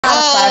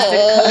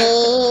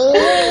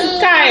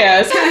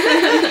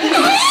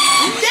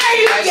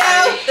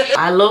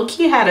I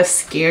low-key had a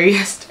scare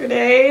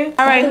yesterday.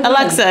 All right,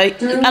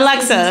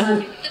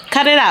 Alexa,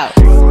 cut it out.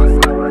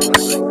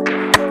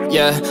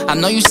 Yeah, I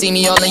know you see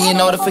me all in your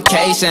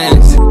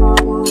notifications.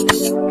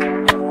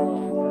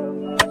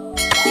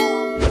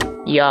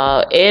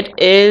 Y'all, it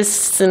is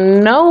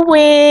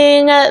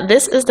snowing.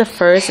 This is the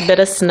first bit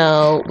of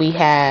snow we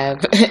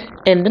have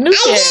in the new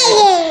year.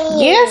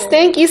 Yes,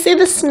 thank you. See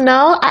the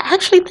snow? I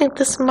actually think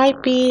this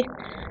might be...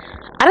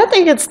 I don't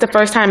think it's the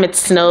first time it's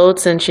snowed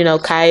since, you know,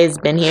 Khalayha's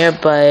been here,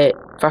 but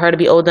for her to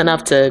be old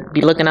enough to be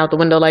looking out the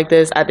window like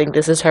this, I think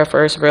this is her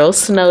first real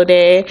snow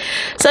day.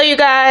 So you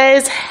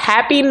guys,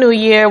 happy new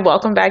year.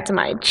 Welcome back to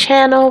my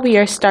channel. We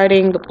are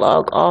starting the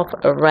vlog off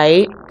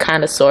right,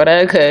 kind of, sort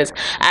of, because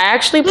I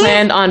actually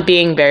planned on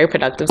being very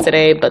productive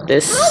today, but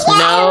this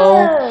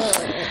snow,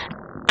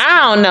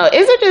 I don't know.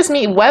 Is it just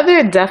me?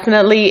 Weather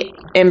definitely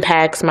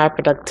impacts my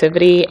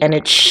productivity, and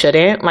it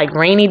shouldn't. Like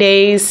rainy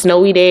days,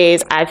 snowy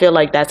days, I feel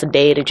like that's a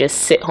day to just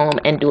sit home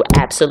and do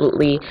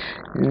absolutely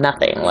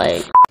nothing.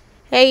 Like,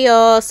 hey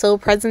y'all, so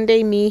present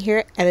day me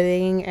here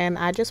editing, and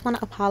I just want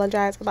to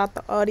apologize about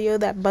the audio,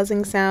 that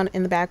buzzing sound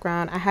in the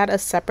background. I had a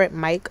separate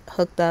mic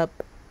hooked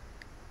up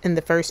in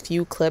the first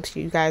few clips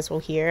you guys will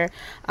hear.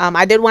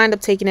 I did wind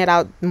up taking it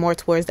out more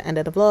towards the end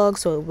of the vlog,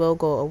 so it will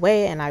go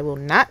away, and I will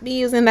not be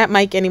using that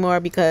mic anymore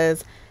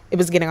because it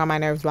was getting on my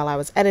nerves while I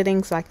was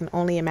editing, so I can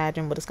only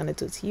imagine what it's going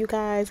to do to you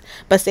guys.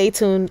 But stay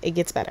tuned, it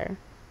gets better.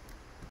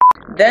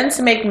 Then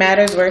to make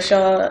matters worse,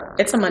 y'all,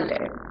 it's a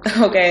Monday.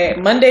 Okay,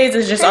 Mondays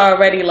is just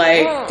already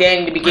like,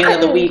 dang, the beginning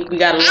of the week. We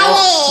got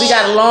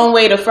a long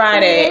way to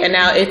Friday, and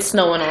now it's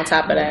snowing on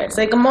top of that.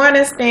 Say good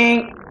morning,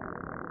 Stink.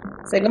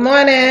 Say good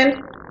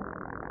morning.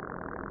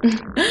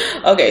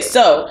 Okay,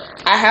 so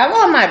I have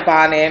on my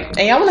bonnet,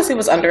 and y'all want to see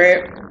what's under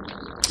it?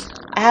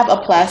 I have a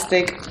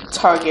plastic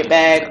Target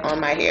bag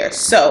on my hair.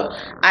 So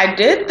I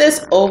did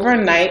this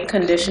overnight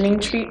conditioning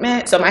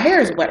treatment. So my hair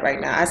is wet right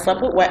now. I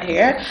slept with wet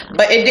hair,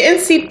 but it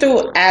didn't seep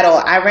through at all.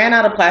 I ran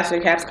out of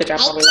plastic caps because y'all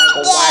probably like,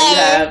 well, why you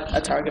have a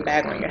Target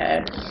bag on your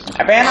head?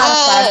 I ran out of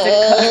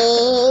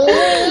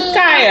plastic.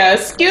 Kaya,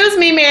 excuse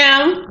me,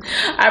 ma'am.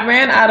 I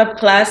ran out of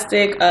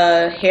plastic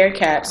hair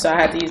caps, so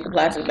I had to use the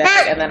plastic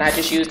bag, and then I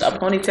just used a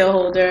ponytail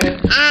holder to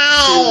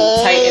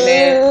tighten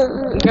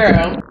it.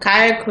 Girl,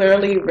 Kaya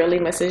clearly really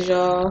misses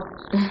y'all.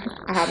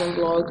 I haven't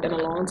vlogged in a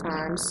long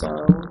time,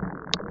 so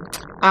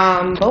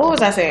but what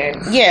was I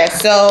saying? Yeah,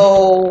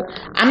 so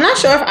I'm not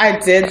sure if I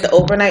did the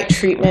overnight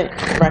treatment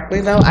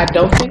correctly though. I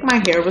don't think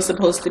my hair was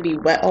supposed to be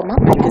wet. Oh, my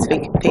mic is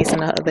facing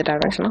the other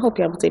direction. I hope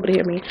y'all was able to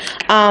hear me.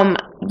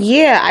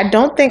 Yeah, I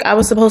don't think I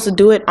was supposed to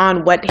do it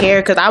on wet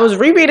hair, because I was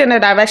rereading the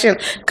directions,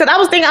 because I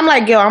was thinking, I'm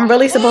like, yo, I'm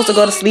really supposed to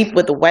go to sleep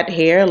with the wet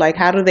hair? Like,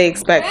 how do they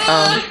expect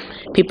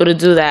people to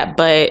do that?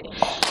 But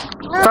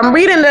from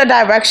reading the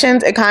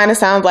directions, it kind of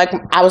sounds like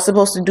I was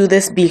supposed to do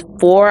this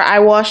before I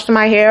washed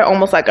my hair,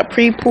 almost like a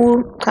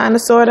pre-poo kind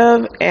of, sort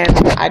of, and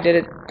I did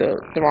it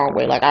the wrong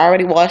way. Like, I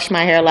already washed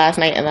my hair last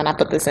night, and then I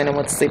put this in and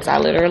went to sleep, so I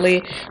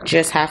literally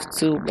just have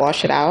to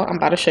wash it out. I'm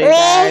about to show you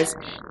guys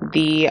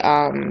the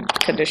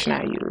conditioner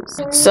I use.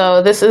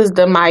 So this is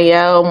the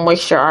Mielle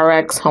Moisture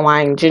RX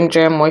Hawaiian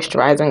Ginger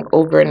Moisturizing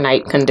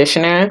Overnight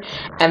Conditioner,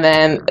 and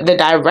then the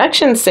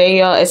directions say,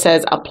 y'all, it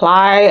says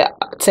apply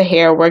to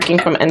hair working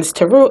from ends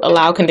to root,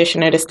 allow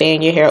conditioner to stay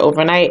in your hair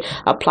overnight,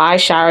 apply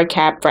shower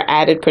cap for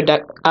added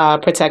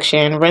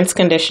protection, rinse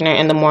conditioner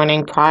in the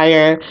morning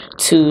prior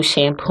to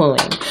shampooing.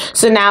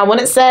 So now when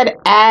it said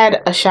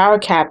add a shower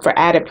cap for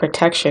added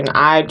protection,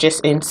 I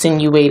just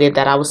insinuated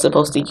that I was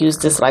supposed to use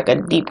this like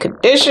a deep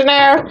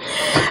conditioner,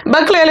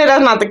 but clearly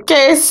that's not the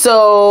case.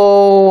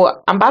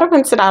 So I'm about to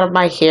rinse it out of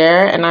my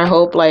hair, and I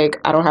hope like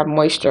I don't have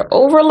moisture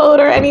overload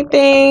or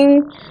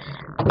anything.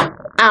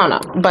 I don't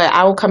know, but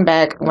I will come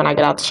back when I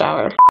get out the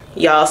shower.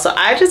 Y'all, so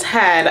I just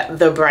had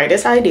the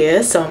brightest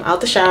idea. So I'm out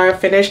the shower,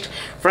 finished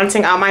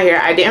rinsing out my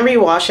hair. I didn't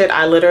rewash it.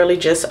 I literally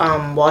just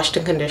washed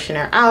the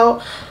conditioner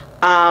out.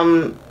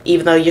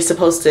 Even though you're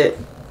supposed to,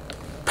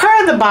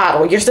 per the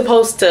bottle, you're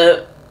supposed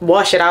to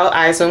wash it out,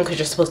 I assume, because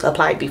you're supposed to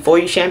apply it before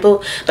you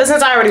shampoo. But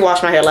since I already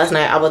washed my hair last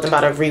night, I wasn't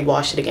about to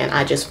rewash it again.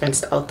 I just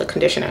rinsed out the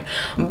conditioner.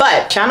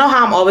 But y'all know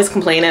how I'm always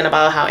complaining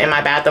about how in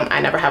my bathroom I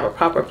never have a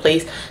proper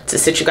place to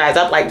sit you guys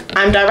up. Like,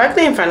 I'm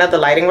directly in front of the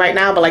lighting right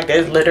now, but like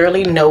there's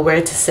literally nowhere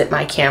to sit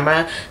my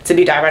camera to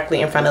be directly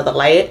in front of the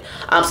light.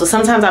 So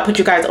sometimes I put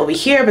you guys over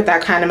here, but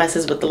that kind of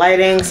messes with the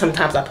lighting.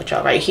 Sometimes I put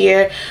y'all right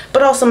here,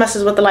 but also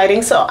messes with the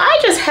lighting. So I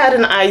just had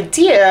an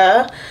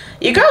idea.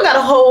 Your girl got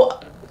a whole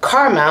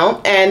car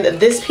mount, and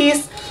this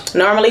piece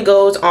normally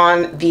goes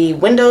on the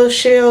window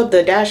shield,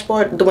 the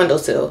dashboard, the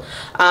windowsill,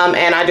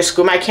 and I just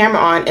screw my camera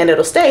on and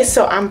it'll stay.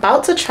 So I'm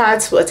about to try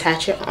to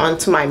attach it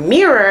onto my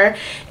mirror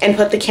and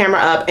put the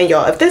camera up, and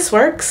y'all, if this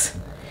works,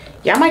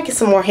 y'all might get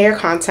some more hair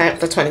content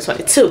for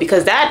 2022,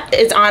 because that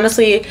is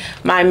honestly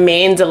my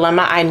main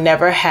dilemma. I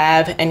never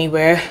have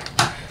anywhere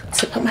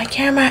to put my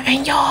camera,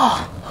 and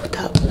y'all, hold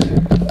up,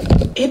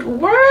 it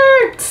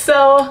worked.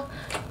 So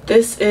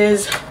this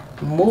is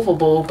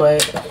movable, but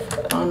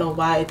I don't know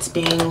why it's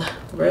being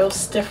real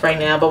stiff right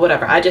now, but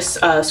whatever. I just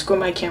screw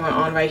my camera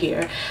on right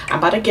here. I'm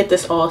about to get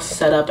this all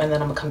set up and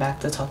then I'm gonna come back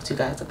to talk to you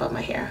guys about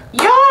my hair.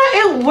 Y'all,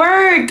 it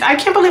worked. I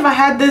can't believe I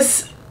had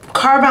this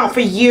car mount for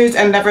years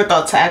and never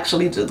thought to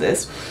actually do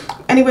this.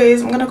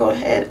 Anyways, I'm gonna go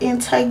ahead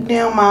and take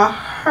down my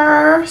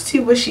hair, see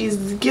what she's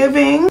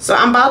giving. So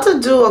I'm about to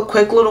do a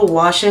quick little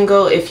wash and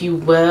go, if you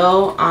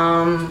will.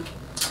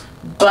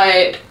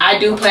 But I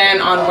do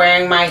plan on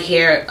wearing my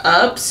hair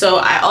up. So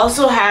I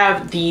also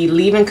have the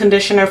leave-in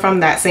conditioner from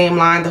that same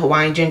line, the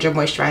Hawaiian Ginger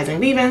Moisturizing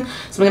Leave-In.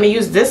 So I'm gonna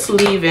use this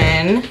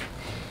leave-in.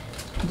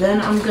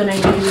 Then I'm gonna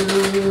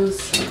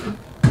use,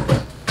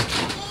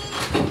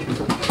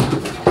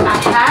 I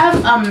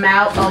have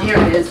a here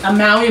it is, a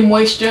Maui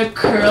Moisture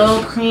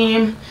Curl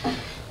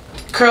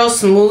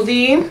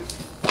Smoothie.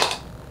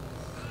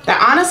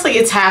 That honestly,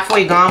 it's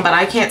halfway gone, but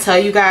I can't tell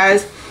you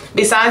guys.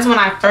 Besides when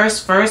I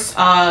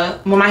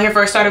when my hair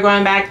first started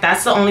growing back,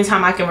 that's the only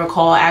time I can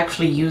recall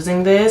actually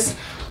using this.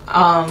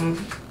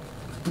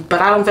 But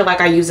I don't feel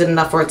like I use it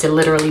enough for it to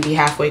literally be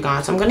halfway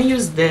gone. So I'm gonna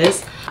use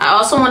this. I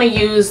also want to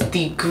use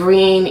the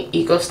green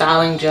Eco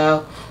Styling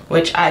Gel,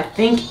 which I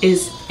think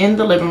is in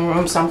the living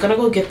room. So I'm gonna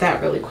go get that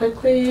really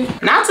quickly.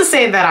 Not to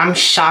say that I'm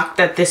shocked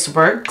that this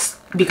works,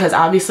 because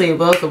obviously it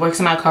will. If it works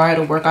in my car,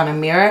 it'll work on a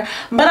mirror.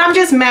 But I'm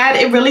just mad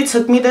it really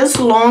took me this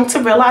long to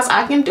realize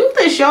I can do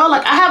this, y'all.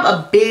 Like, I have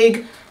a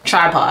big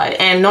tripod,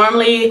 and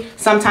normally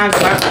sometimes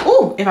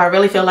if I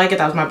really feel like it,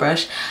 that was my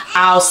brush,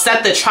 I'll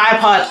set the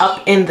tripod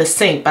up in the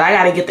sink, but I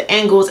gotta get the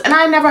angles, and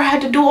I never had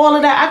to do all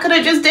of that. I could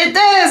have just did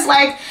this.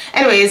 Like,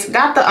 anyways,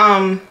 got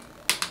the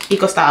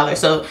Eco Styler.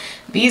 So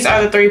these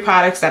are the 3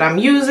 products that I'm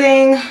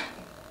using: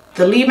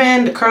 the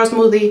leave-in, the curl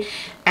smoothie,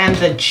 and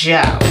the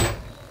gel.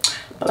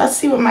 But let's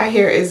see what my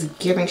hair is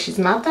giving. She's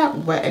not that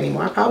wet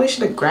anymore. I probably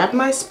should have grabbed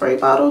my spray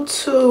bottle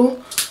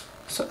too,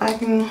 so I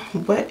can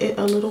wet it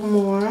a little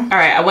more. All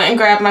right, I went and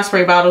grabbed my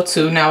spray bottle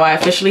too. Now I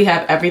officially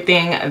have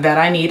everything that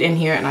I need in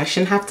here, and I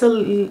shouldn't have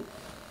to.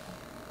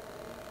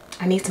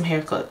 I need some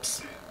hair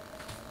clips.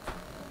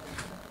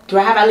 Do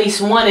I have at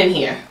least one in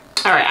here?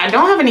 All right, I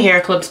don't have any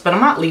hair clips, but I'm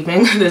not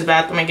leaving this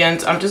bathroom again,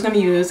 so I'm just gonna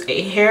use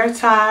a hair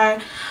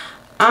tie.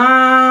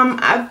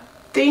 I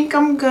think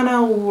I'm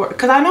gonna work,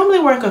 because I normally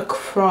work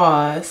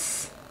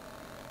across.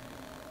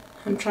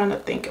 I'm trying to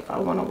think if I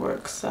want to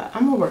work side.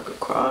 I'm gonna work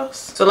across.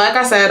 So like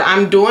I said,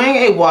 I'm doing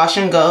a wash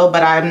and go,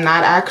 but I'm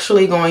not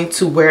actually going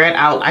to wear it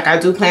out. Like, I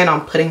do plan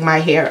on putting my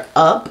hair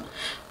up,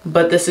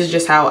 but this is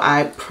just how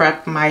I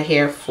prep my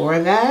hair for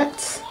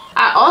that.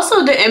 I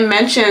also didn't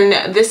mention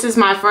this is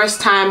my first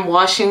time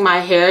washing my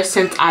hair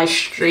since I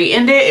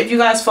straightened it. If you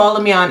guys follow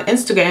me on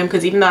Instagram,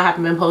 because even though I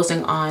haven't been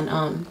posting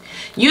on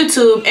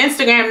YouTube,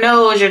 Instagram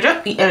knows your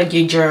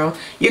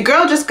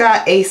girl just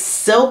got a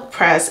silk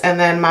press, and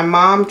then my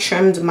mom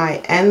trimmed my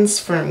ends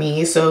for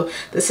me. So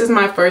this is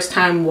my first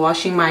time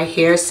washing my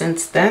hair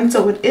since then.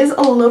 So it is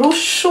a little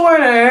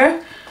shorter.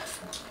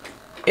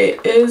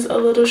 It is a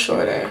little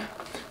shorter,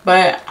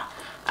 but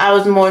I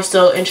was more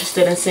so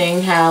interested in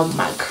seeing how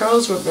my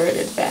curls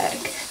reverted back.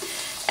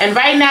 And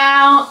right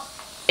now,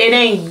 it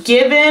ain't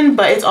given,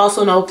 but it's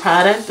also no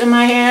product in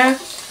my hair.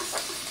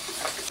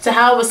 So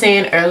how I was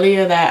saying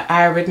earlier that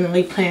I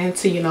originally planned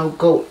to, you know,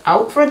 go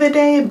out for the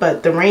day,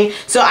 but the rain.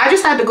 So I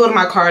just had to go to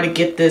my car to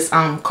get this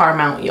car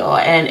mount, y'all.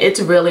 And it's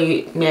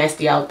really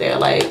nasty out there.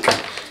 Like,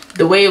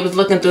 the way it was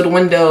looking through the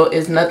window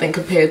is nothing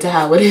compared to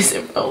how it is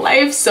in real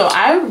life. So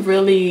I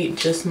really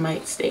just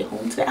might stay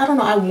home today. I don't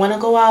know, I want to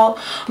go out,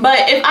 but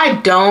if I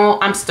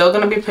don't, I'm still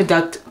gonna be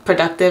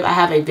productive. I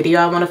have a video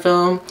I want to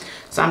film,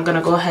 so I'm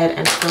gonna go ahead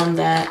and film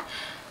that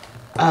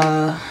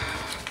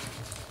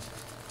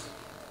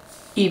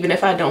even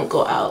if I don't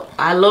go out.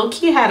 I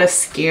low-key had a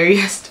scare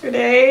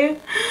yesterday.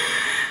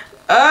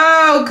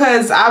 Oh,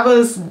 because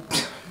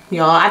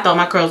y'all, I thought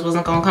my curls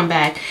wasn't gonna come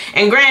back.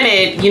 And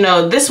granted, you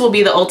know, this will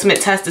be the ultimate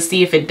test to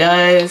see if it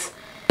does.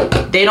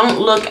 They don't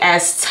look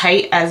as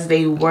tight as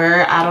they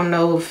were. I don't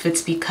know if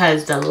it's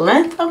because the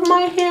length of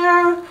my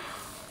hair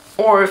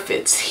or if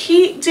it's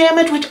heat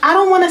damage, which I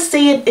don't want to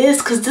say it is,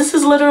 because this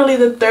is literally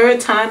the 3rd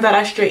time that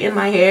I straightened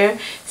my hair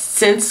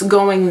since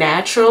going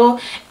natural.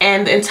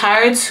 And the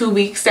entire 2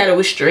 weeks that it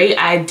was straight,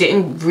 I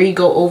didn't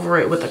re-go over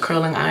it with a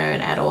curling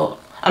iron at all.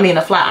 I mean,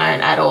 a flat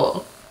iron at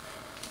all.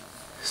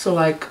 So,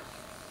 like,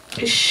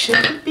 it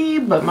should be,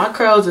 but my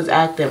curls is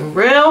acting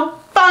real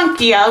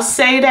funky. I'll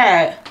say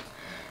that.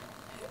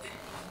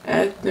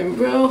 Acting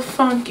real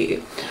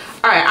funky.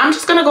 All right, I'm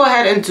just gonna go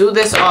ahead and do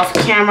this off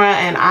camera,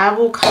 and I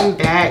will come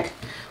back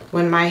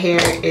when my hair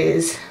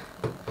is,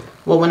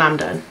 well, when I'm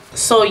done.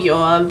 So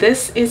y'all,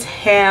 this is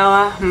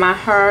how my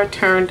hair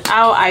turned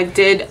out. I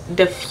did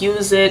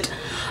diffuse it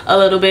a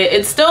little bit.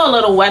 It's still a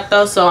little wet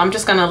though, so I'm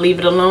just gonna leave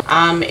it alone.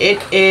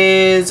 It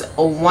is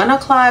 1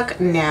 o'clock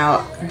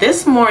now.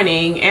 This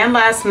morning and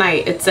last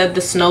night it said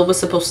the snow was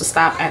supposed to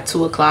stop at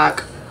 2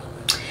 o'clock.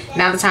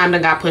 Now the time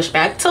that got pushed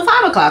back till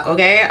 5 o'clock.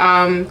 Okay,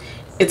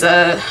 it's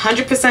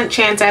 100%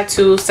 chance at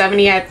 2,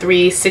 70 at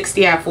 3,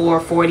 60 at 4,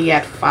 40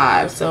 at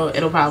 5. So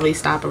it'll probably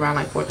stop around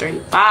like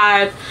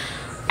 4:35.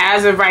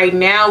 as of right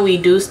now, we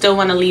do still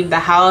want to leave the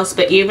house,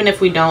 but even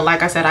if we don't,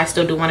 like I said, I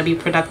still do want to be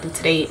productive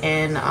today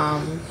and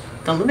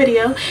film a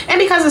video. And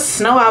because it's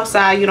snow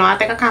outside, you know, I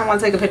think I kind of want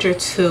to take a picture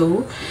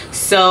too.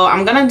 So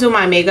I'm gonna do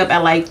my makeup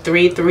at like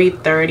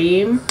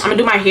 3:30. I'm gonna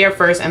do my hair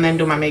first and then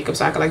do my makeup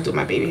so I can like do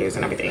my baby hairs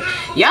and everything.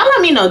 Y'all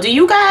let me know, do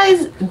you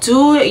guys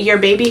do your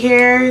baby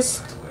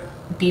hairs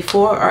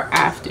before or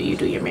after you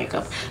do your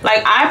makeup?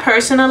 Like, I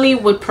personally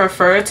would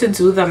prefer to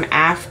do them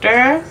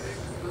after,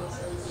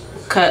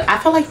 because I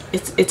feel like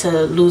it's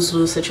a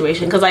lose-lose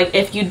situation. Because like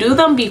if you do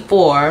them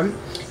before,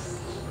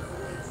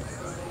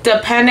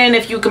 depending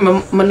if you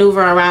can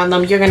maneuver around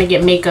them, you're gonna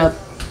get makeup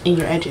in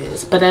your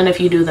edges. But then if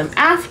you do them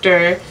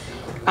after,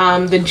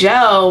 the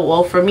gel,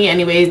 well for me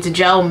anyways, the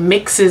gel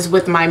mixes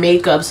with my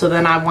makeup, so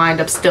then I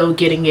wind up still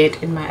getting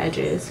it in my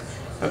edges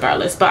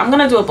regardless. But I'm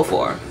gonna do it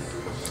before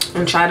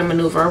and try to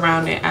maneuver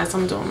around it as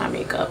I'm doing my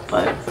makeup.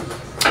 But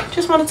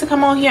just wanted to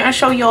come on here and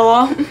show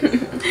y'all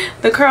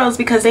the curls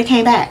because they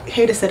came back.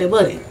 Haters said it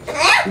wouldn't.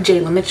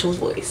 Jayla Mitchell's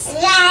voice.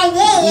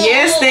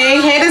 Yes,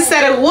 they haters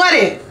said it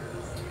wouldn't.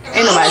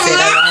 Ain't nobody say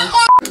that,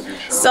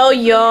 y'all. So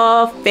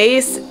y'all,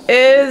 face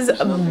is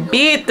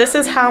beat. This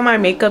is how my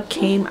makeup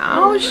came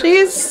out.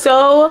 She's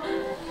so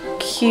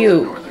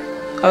cute.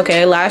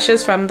 Okay,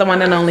 lashes from the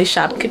one and only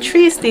shop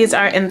Catrice. These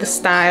are in the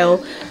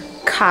style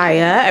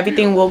Khalayha.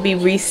 Everything will be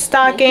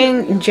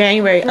restocking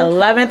January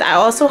 11th. I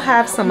also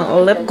have some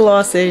lip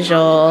glosses,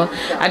 y'all.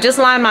 I just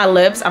lined my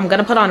lips. I'm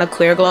gonna put on a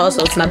clear gloss,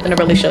 so it's nothing to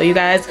really show you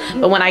guys.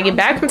 But when I get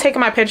back from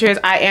taking my pictures,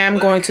 I am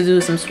going to do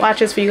some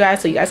swatches for you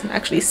guys so you guys can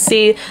actually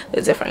see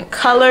the different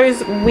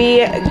colors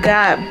we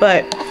got.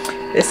 But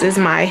this is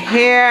my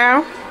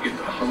hair.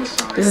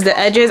 This is the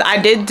edges.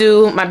 I did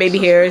do my baby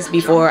hairs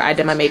before I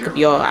did my makeup,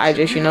 y'all. I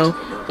just, you know,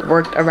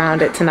 worked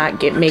around it to not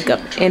get makeup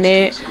in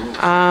it.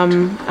 I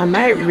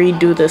might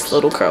redo this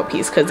little curl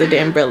piece because it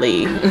didn't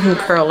really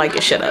curl like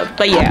it should have.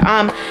 But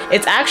yeah,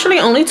 it's actually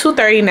only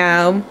 2:30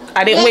 now.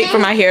 I didn't wait for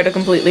my hair to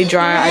completely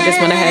dry. I just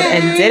went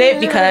ahead and did it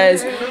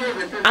because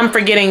I'm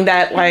forgetting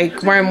that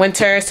like we're in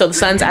winter, so the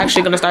sun's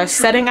actually gonna start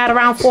setting at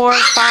around 4 or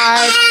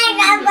 5,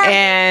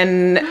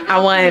 and I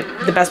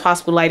want the best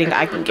possible lighting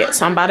I can get.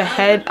 So I'm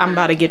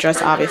about to get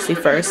dressed obviously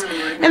first,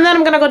 and then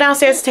I'm gonna go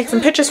downstairs to take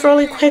some pictures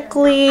really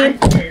quickly.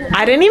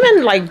 I didn't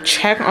even like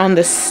check on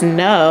the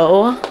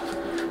snow.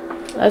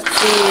 Let's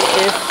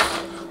see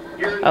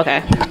if,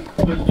 okay.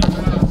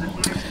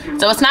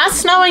 So it's not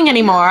snowing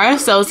anymore,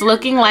 so it's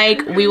looking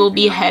like we will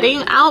be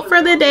heading out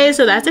for the day,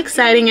 so that's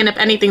exciting. And if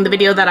anything, the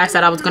video that I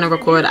said I was gonna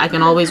record, I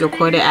can always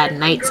record it at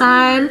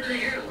nighttime,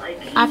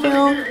 I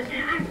feel.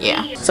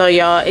 Yeah, so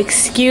y'all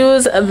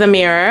excuse the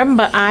mirror,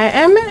 but I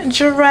am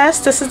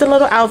dressed. This is the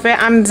little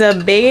outfit. I'm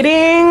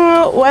debating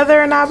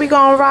whether or not we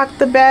gonna rock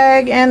the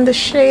bag and the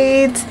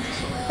shades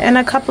and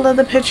a couple of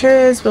the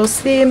pictures. We'll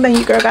see. And then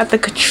your girl got the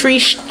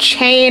Catrice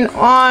chain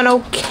on.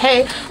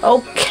 Okay.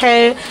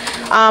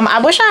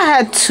 I wish I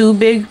had 2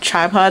 big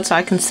tripods so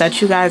I can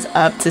set you guys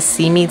up to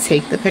see me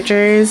take the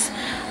pictures.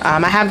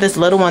 I have this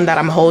little one that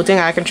I'm holding.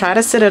 I can try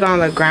to sit it on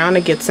the ground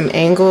to get some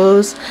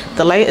angles.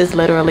 The light is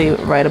literally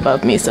right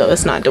above me, so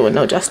it's not doing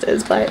no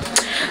justice. But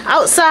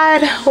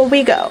outside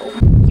we go.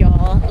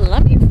 Y'all,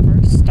 let me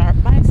first start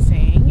by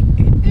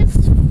saying it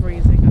is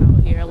freezing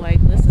out here. Like,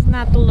 this is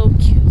not the little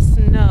cute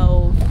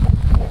snow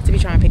to be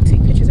trying to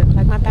take pictures of.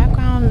 Like, my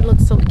background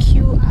looks so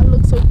cute. I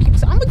look so cute.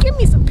 So I'm gonna give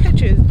me some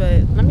pictures,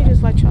 but let me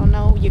just let y'all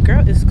know your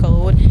girl is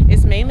cold.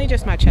 It's mainly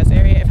just my chest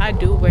area. If I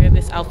do wear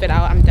this outfit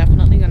out, I'm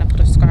definitely gonna put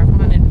a scarf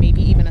on and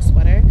maybe even a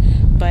sweater.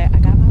 But I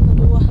got my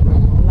little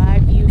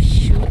live view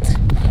shoot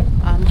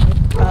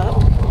hooked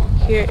up.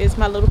 Here is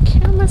my little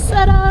camera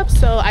setup.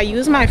 So I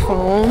use my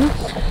phone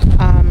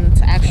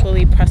to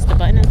actually press the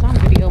button. It's on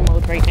video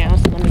mode right now,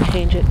 so let me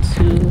change it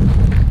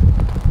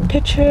to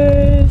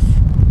pictures.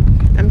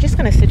 I'm just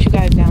gonna sit you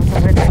guys down for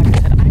her. Like I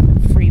said, I'm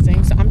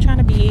freezing, so I'm trying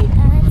to be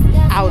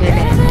out in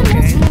it.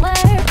 Okay.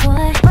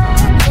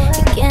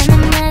 Can't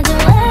imagine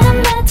what I'm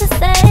about to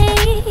say.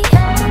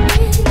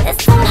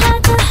 It's so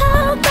hard to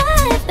hold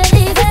back,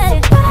 baby.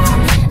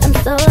 I'm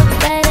so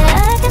excited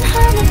I can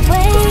hardly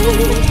wait.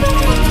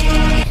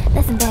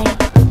 Listen, babe.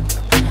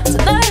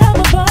 Tonight I'm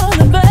about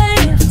to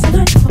babe.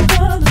 Tonight I'm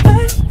about to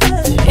babe.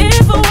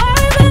 If I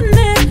were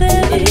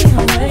anything,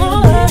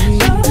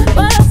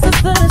 what else is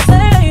there to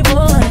say,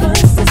 boy? What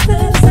else is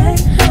there to say?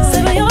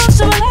 Say what you're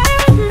so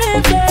alive with me,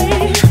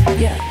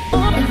 babe. Yeah.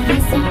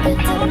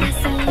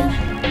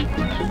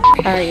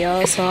 Alright,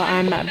 y'all, so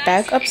I'm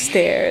back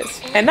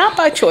upstairs, and not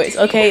by choice,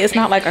 okay? It's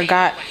not like I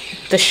got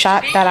the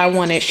shots that I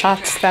wanted.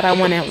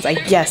 I was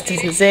like, yes,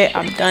 this is it,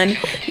 I'm done.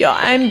 Y'all,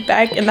 I'm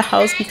back in the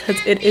house because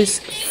it is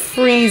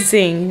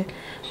freezing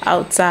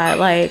outside.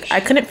 Like, I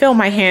couldn't feel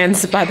my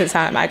hands by the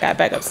time I got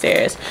back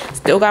upstairs.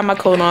 Still got my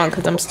coat on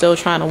because I'm still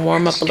trying to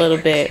warm up a little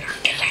bit.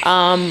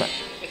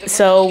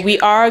 So we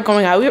are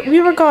going out. We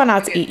were going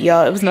out to eat,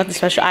 y'all. It was nothing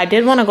special. I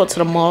did want to go to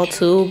the mall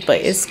too,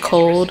 but it's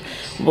cold.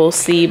 We'll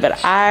see. But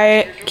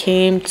I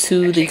came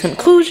to the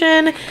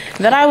conclusion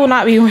that I will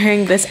not be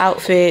wearing this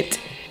outfit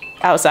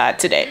outside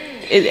today.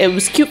 it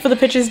was cute for the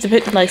pictures.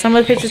 Like some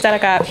of the pictures that I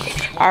got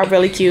are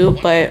really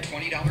cute, but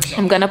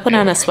I'm gonna put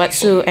on a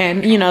sweatsuit,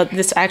 and you know,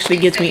 this actually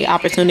gives me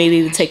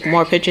opportunity to take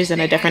more pictures in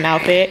a different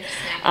outfit,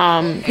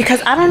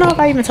 because I don't know if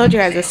I even told you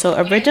guys this. So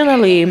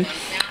originally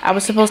I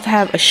was supposed to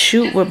have a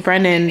shoot with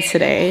Brennan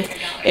today.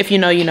 If you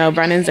know,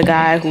 Brennan's a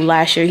guy who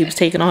last year he was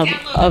taking all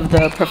of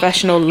the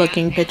professional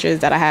looking pictures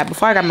that I had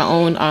before I got my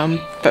own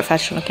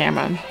professional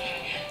camera.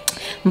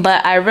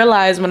 But I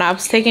realized when I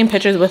was taking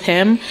pictures with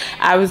him,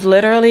 I was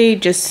literally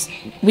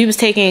we was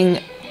taking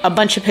a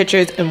bunch of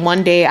pictures in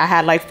one day. I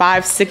had like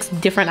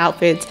 5-6 different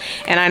outfits,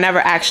 and I never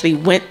actually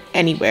went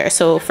anywhere.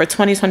 So for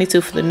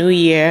 2022, for the new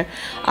year,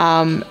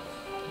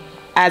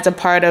 as a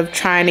part of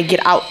trying to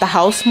get out the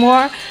house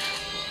more,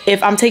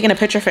 if I'm taking a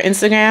picture for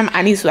Instagram,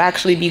 I need to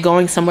actually be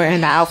going somewhere in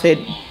the outfit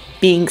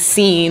being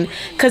seen,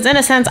 because in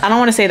a sense I don't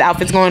want to say the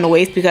outfit's going to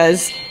waste,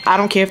 because I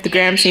don't care if the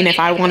gram's seen. If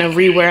I want to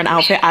rewear an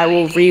outfit, I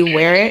will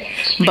rewear it,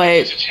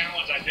 but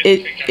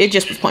it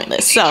just was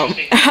pointless. So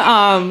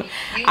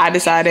I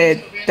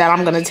decided that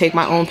I'm gonna take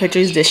my own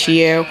pictures this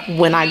year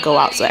when I go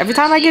out. So every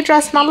time I get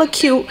dressed and I look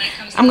cute,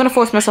 I'm gonna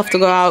force myself to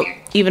go out,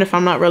 even if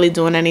I'm not really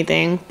doing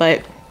anything.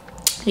 But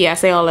yeah, I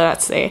say all of that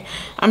to say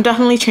I'm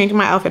definitely changing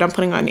my outfit. I'm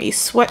putting on a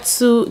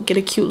sweatsuit, get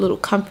a cute little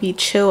comfy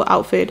chill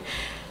outfit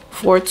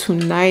for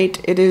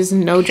tonight. It is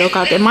no joke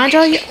out there. Mind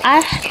you,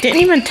 I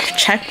didn't even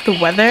check the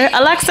weather.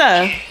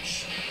 Alexa,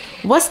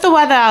 what's the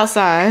weather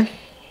outside?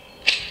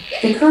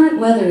 The current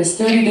weather is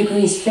 30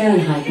 degrees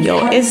Fahrenheit.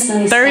 Yo, it's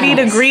 30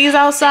 degrees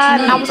outside.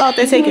 I was out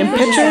there taking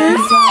pictures.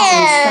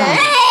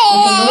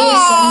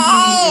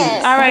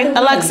 All right,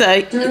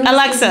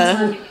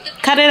 Alexa,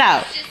 cut it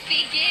out.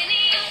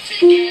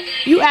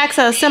 You ask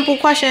her a simple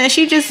question and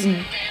she just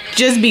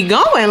be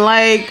going.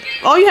 Like,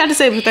 all you had to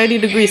say was 30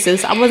 degrees,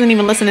 sis. I wasn't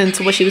even listening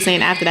to what she was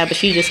saying after that, but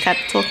she just kept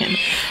talking.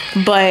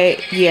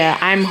 But yeah,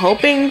 I'm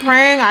hoping,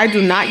 praying I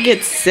do not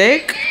get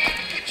sick.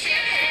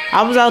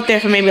 I was out there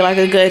for maybe like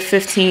a good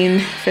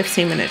 15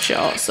 minutes,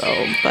 y'all. So,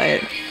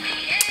 but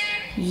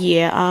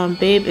yeah,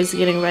 babe is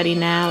getting ready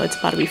now. It's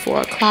about to be 4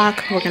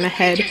 o'clock. We're gonna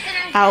head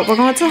out. We're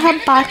going to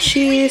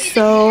hibachi,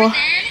 so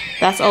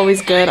that's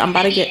always good. I'm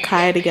about to get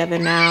Kaya together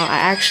now. I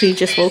actually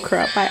just woke her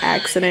up by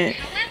accident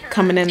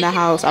coming in the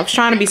house. I was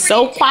trying to be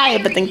so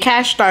quiet, but then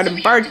Cash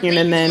started barking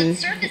and then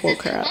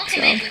woke her up.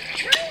 So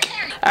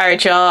all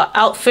right, y'all,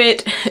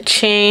 outfit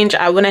change.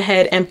 I went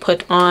ahead and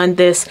put on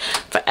this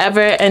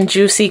Forever and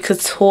Juicy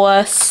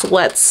Couture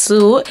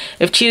sweatsuit.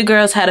 If Cheetah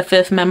Girls had a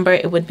 5th member,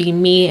 it would be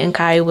me, and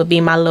Kaya would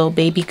be my little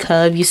baby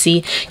cub. You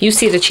see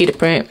the cheetah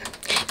print.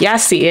 Y'all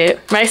see it,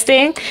 right,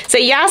 Sting? So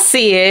y'all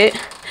see it.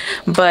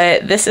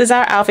 But this is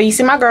our outfit. You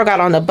see my girl got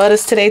on the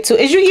butters today too.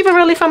 Is you even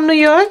really from New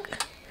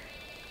York?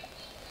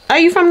 Are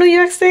you from New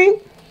York,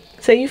 Sting?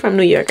 Say you from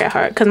New York at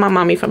heart, because my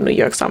mommy from New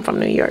York, so I'm from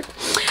New York.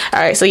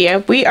 All right, so yeah,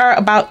 we are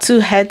about to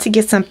head to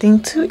get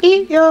something to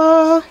eat,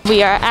 y'all.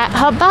 We are at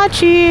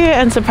hibachi,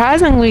 and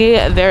surprisingly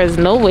there is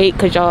no wait,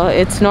 because y'all,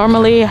 it's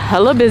normally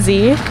hella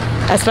busy,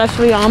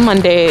 especially on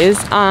Mondays.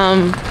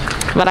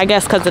 But I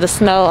guess because of the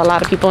snow, a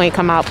lot of people ain't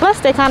come out. Plus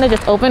they kind of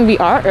just open. We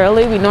are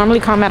early. We normally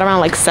come at around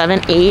like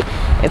 7, 8.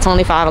 It's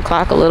only 5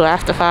 o'clock, a little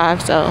after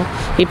 5, so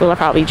people are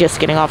probably just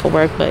getting off of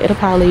work, but it'll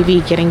probably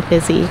be getting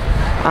busy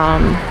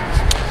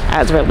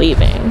as we're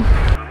leaving.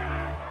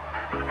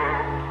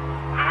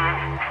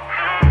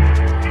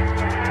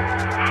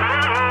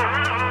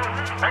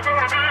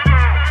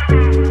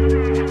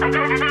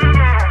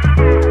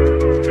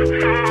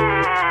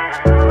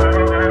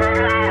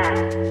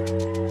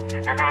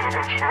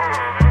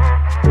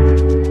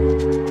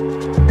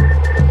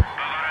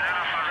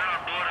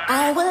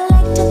 I would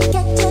like to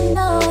get to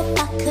know if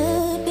I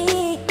could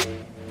be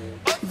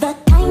the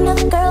kind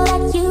of girl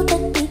that you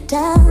could be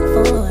down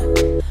for.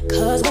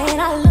 'Cause when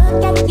I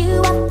look at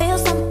you, I feel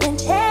something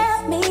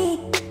tell me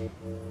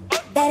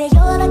that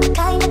you're the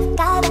kind of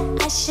guy that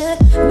I should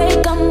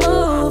make a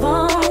move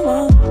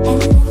on.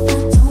 And if I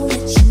don't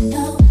let you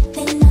know,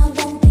 then I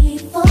won't be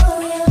for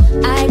real.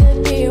 I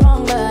could be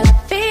wrong, but I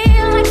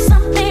feel like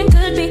something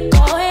could be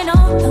going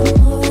on. The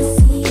more I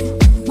see it,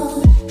 the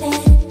more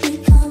that it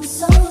becomes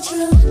so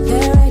true.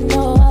 There ain't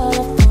no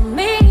other for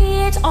me,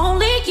 it's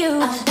only you.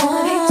 I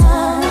wanna be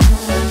done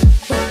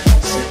with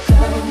what you're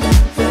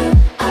going through.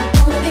 I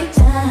wanna be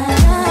done.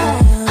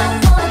 I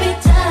wanna be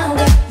down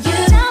with you.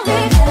 Down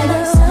with you.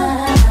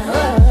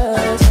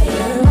 I'll tell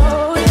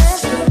you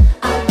it's true.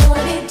 I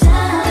wanna be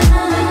down.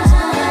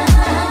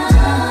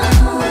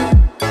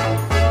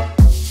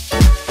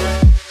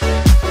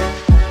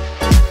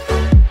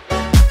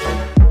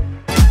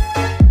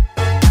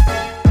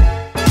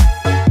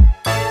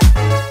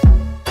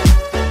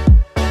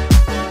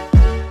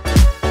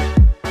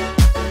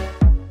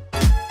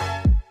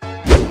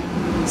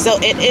 So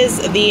it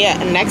is the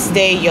next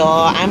day,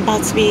 y'all. I'm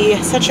about to be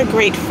such a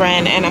great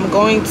friend, and I'm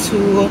going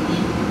to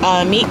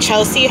meet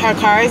Chelsea. Her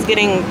car is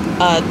getting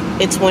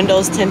its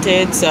windows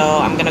tinted, so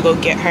I'm gonna go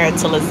get her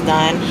till it's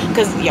done.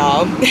 Cause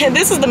y'all,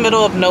 this is the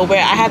middle of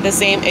nowhere. I had the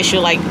same issue.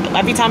 Like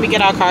every time we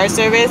get our car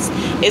serviced,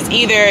 it's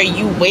either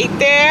you wait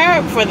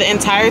there for the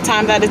entire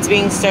time that it's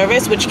being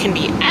serviced, which can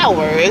be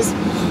hours,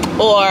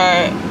 or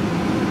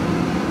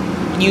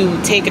you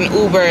take an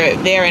Uber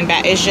there and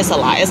back. It's just a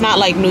lot. It's not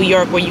like New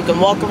York where you can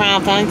walk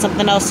around, find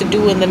something else to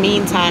do in the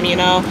meantime, you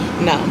know?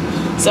 No.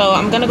 So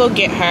I'm gonna go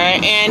get her.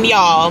 And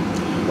y'all,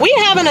 we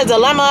having a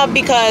dilemma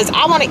because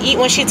I want to eat.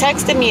 When she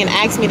texted me and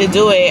asked me to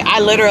do it,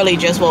 I literally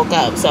just woke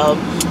up. So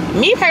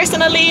me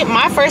personally,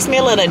 my first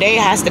meal of the day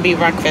has to be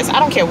breakfast. I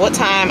don't care what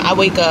time I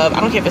wake up. I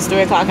don't care if it's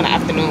 3 o'clock in the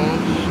afternoon.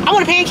 I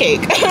want a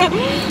pancake.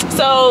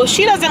 So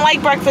she doesn't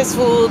like breakfast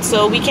food,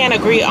 so we can't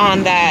agree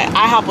on that.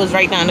 IHOP was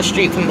right down the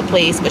street from the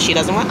place, but she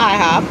doesn't want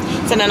IHOP.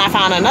 So then I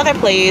found another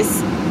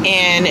place,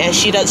 and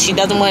she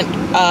doesn't want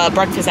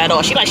breakfast at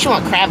all. She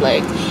want crab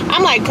legs.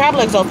 I'm like, crab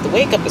legs off the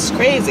wake up is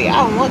crazy.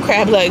 I don't want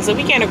crab legs, so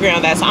we can't agree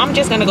on that. So I'm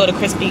just gonna go to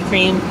Krispy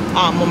Kreme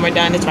when we're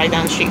done. It's right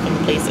down the street from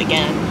the place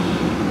again,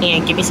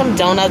 and give me some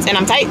donuts. And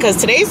I'm tight because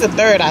today's the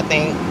 3rd, I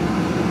think.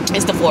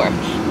 It's the 4th,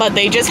 but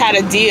they just had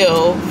a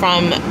deal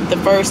from the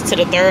 1st to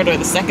the 3rd, or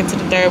the 2nd to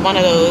the 3rd, one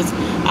of those,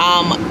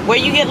 where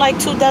you get like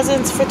 2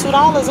 dozens for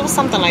 $2. It was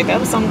something like that. It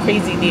was some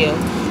crazy deal,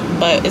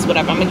 but it's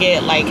whatever. I'm gonna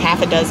get like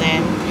half a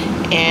dozen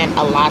and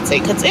a latte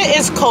because it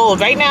is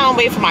cold right now. I'm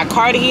waiting for my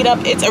car to heat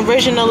up. It's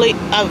originally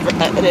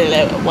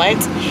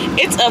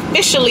it's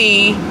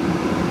officially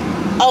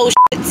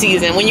shit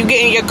season. When you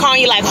get in your car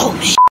and you're like, oh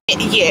shit,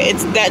 yeah,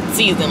 it's that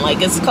season. Like,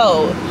 it's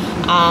cold.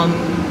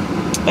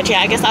 But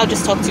yeah, I guess I'll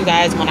just talk to you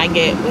guys when I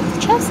get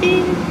with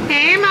Chelsea.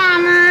 Hey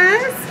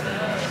mamas,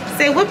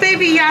 say what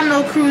baby y'all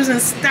know cruising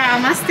style.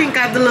 My stink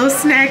got the little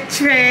snack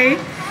tray.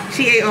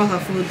 She ate all her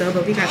food though,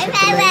 but we got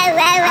Chick-fil-A.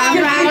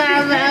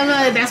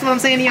 That's what I'm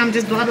saying to you. I'm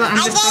just blah blah. I'm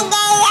just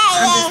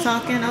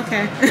talking.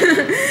 Okay.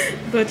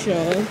 But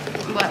y'all.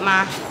 What,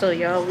 Ma? So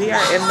y'all, we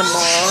are in the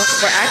mall.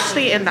 We're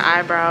actually in the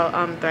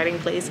eyebrow threading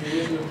place.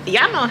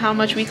 Y'all know how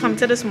much we come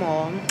to this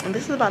mall, and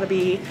this is about to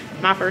be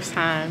my first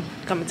time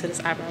coming to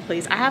this eyebrow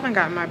place. I haven't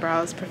gotten my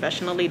brows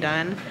professionally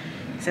done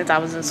since I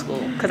was in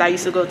school, because I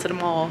used to go to the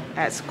mall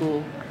at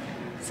school.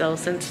 So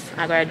since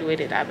I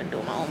graduated, I've been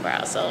doing my own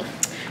brows. So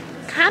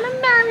kind of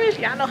nervous.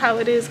 Y'all know how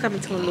it is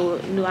coming to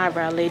a new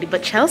eyebrow lady.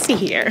 But Chelsea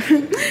here.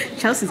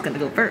 Chelsea's gonna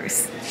go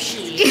first.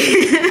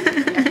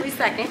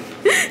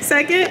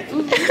 Second.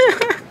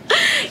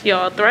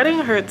 Y'all, threading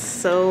hurts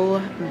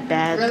so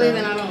bad. Really?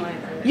 Then I don't like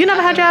it. You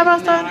never had your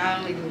eyebrows done? No,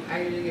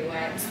 I usually get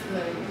waxed.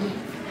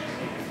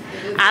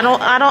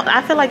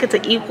 I feel like it's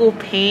an equal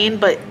pain,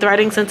 but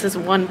threading, since it's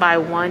one by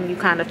one, you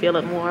kind of feel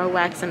it more.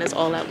 Waxing is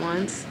all at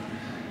once.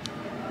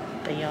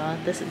 But y'all,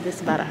 this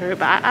is about to hurt.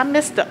 But I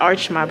miss the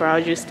arch my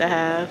brows used to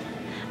have.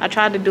 I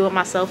tried to do it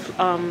myself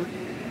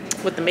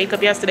with the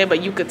makeup yesterday,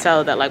 but you could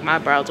tell that like my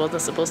brows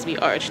wasn't supposed to be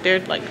arched. They're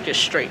like just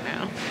straight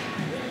now.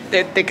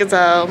 They're thick as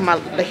hell.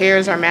 The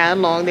hairs are mad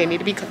long. They need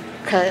to be cut.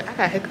 I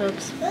got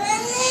hiccups. Okay.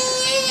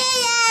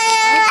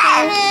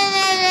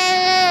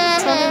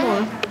 Tell me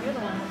more.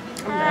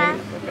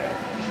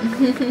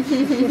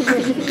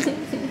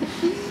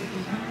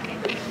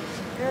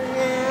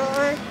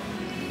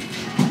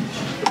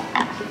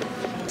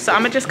 So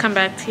I'm gonna just come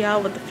back to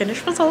y'all with the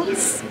finished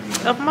results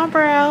of my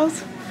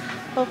brows.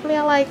 Hopefully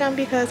I like them,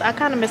 because I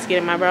kind of miss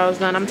getting my brows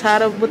done. I'm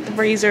tired of with the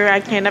razor. I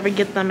can't ever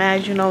get them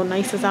as, you know,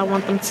 nice as I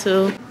want them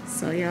to.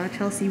 So y'all,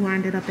 Chelsea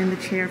winded up in the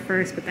chair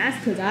first, but that's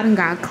because I done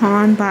got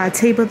conned by a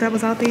table that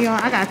was out there, y'all.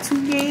 I got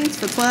 2 games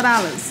for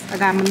 $12. I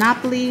got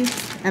Monopoly,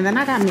 and then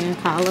I got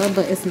Mancala,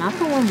 but it's not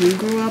the one we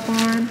grew up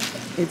on.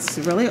 It's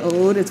really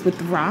old. It's with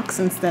the rocks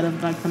instead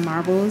of like the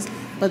marbles.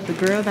 But the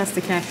girl that's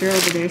the cashier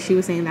over there, she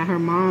was saying that her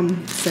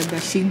mom said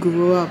that she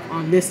grew up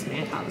on this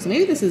Mancala. So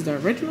maybe this is the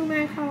original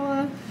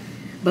Mancala,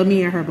 but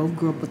me and her both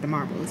grew up with the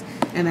marbles.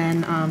 And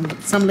then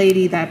some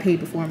lady that paid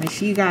before me,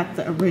 she got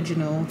the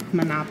original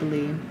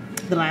Monopoly,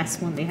 the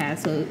last one they had.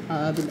 So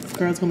the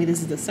girl told me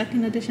this is the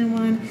 2nd edition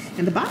one,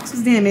 and the box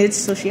was damaged,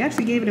 so she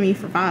actually gave it to me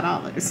for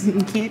 $5.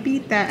 You can't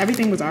beat that.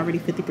 Everything was already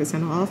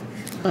 50% off,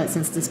 but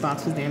since this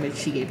box was damaged,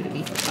 she gave it to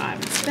me for $5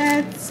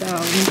 instead. So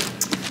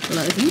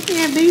look, if you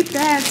can't beat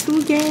that,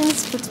 2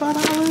 games for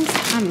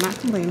 $12, I'm not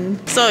complaining.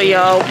 So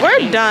y'all,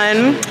 we're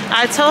done.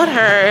 I told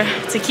her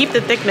to keep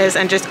the thickness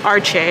and just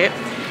arch it.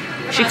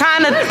 She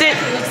kind of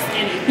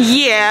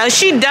yeah,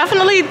 she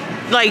definitely,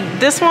 like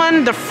this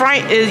one, the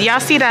front is, y'all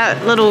see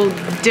that little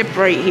dip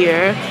right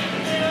here?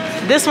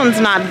 This one's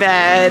not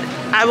bad.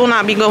 I will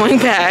not be going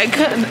back.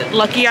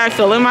 Lucky I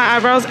fill in my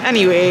eyebrows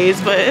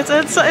anyways, but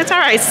it's all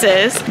right,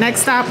 sis.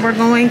 Next stop, we're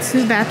going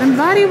to Bath and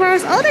Body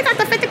Works. Oh, they got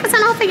the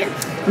 50% off again.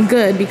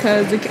 Good,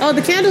 because the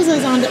candles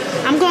is on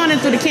I'm going in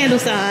through the candle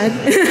side.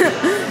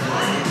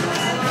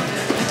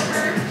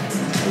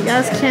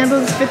 Yes,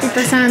 candles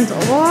 50%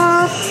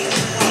 off.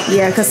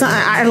 Yeah, because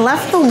I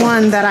left the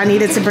one that I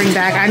needed to bring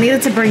back. I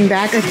needed to bring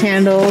back a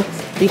candle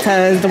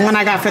because the one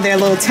I got for their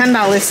little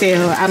 $10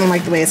 sale, I don't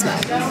like the way it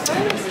smells.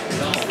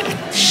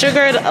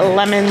 Sugared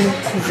lemon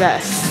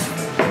zest.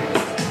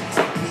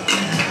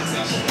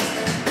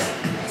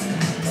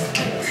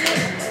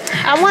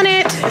 I want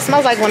it. It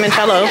smells like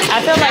limoncello.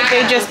 I feel like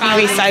they just be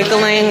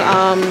recycling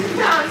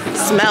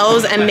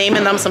smells and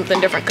naming them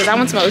something different. Because that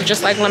one smells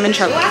just like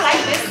limoncello. I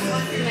like this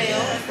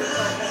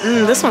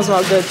smell. This one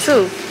smells good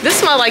too. This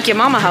smells like your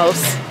mama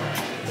house.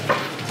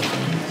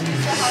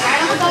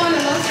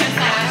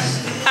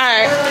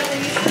 Alright.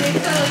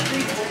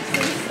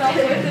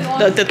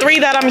 The three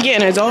that I'm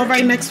getting is all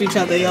right next to each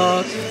other,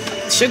 y'all.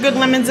 Sugared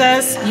lemon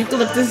zest,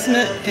 eucalyptus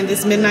nut, and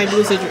this midnight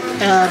blue citrus.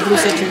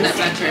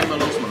 Black cherry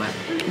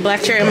Merlot.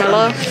 Black cherry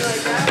Merlot.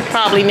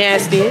 Probably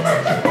nasty.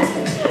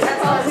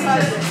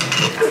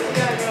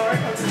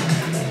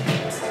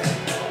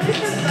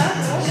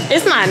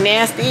 It's not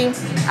nasty.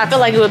 I feel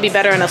like it would be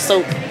better in a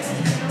soap.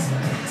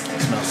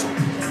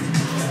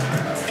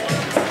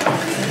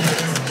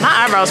 My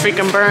eyebrows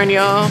freaking burn,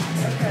 y'all.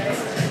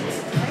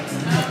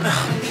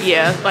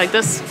 Yeah, like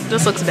this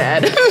looks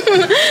bad.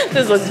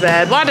 This looks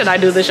bad. Why did I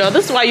do this, y'all?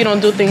 This is why you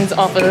don't do things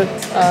off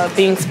of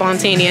being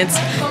spontaneous.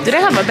 Do they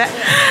have a bag?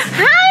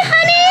 Hi,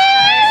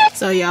 honey!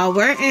 So y'all,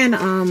 we're in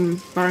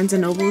Barnes &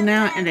 Noble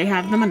now, and they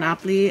have the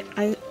Monopoly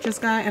I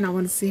just got, and I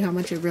want to see how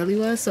much it really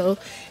was. So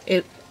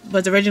it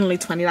was originally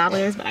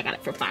 $20, but I got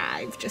it for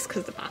 $5 just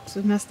because the box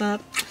was messed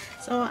up.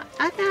 So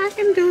I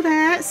can do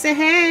that. Say,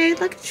 hey,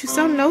 look at you,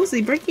 so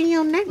nosy. Breaking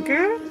your neck,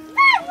 girl.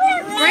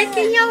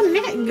 Breaking your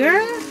neck,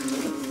 girl.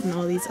 And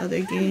all these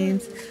other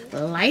games.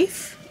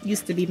 Life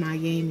used to be my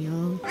game,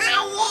 y'all.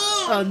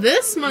 Oh,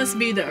 this must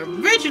be the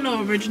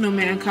original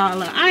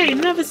Mancala. I ain't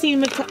never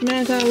seen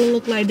Mancala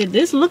look like this.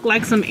 This look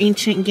like some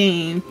ancient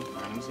game.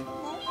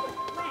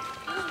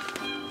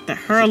 The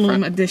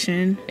Heirloom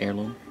edition.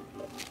 Heirloom.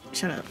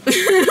 Shut up.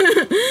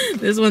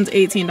 This one's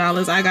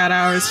 $18. I got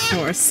ours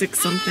for $6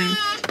 something.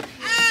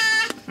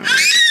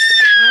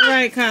 All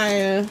right,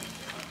 Kaya.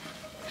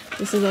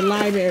 This is a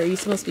library. You're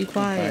supposed to be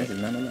quiet.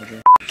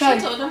 Kaya,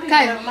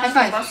 high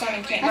five.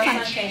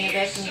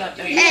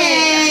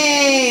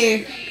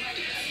 Hey!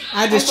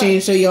 I just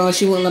changed her, y'all.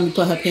 She wouldn't let me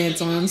put her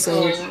pants on,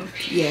 so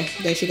yeah,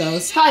 there she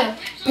goes. Kaya,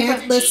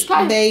 Pantless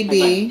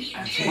baby.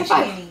 high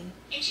five.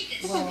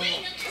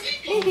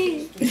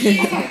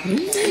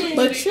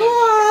 But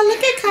y'all,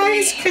 look at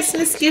Kaya's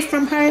Christmas gift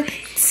from her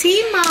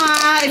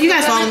Tima. If you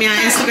guys follow me on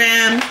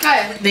Instagram,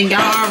 then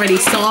y'all already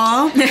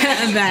saw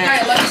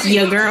that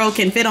your girl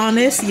can fit on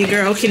this. Your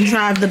girl can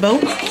drive the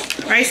boat.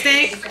 Right,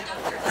 Stank?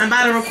 I'm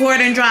about to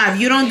record and drive.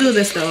 You don't do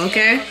this though,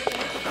 okay?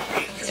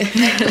 So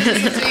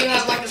you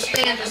have like a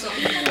stand or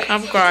something.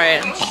 I'm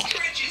crying.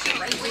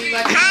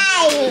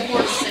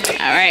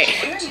 Alright.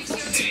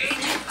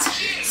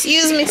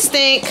 Excuse me,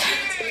 Stink.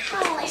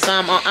 So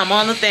I'm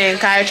on the thing.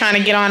 Kaya trying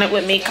to get on it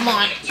with me. Come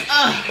on.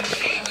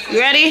 You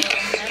ready?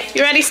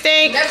 You ready,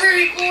 Stink? Never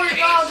record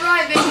while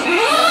driving.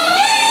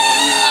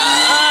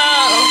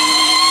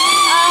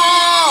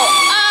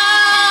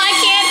 I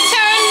can't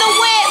turn the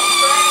whip.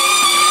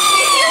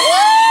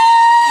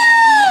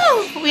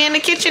 Woo! We in the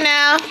kitchen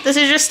now. This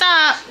is your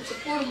stop.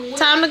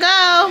 Time to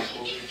go.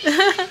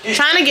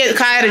 Trying to get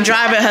Kaya to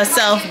drive it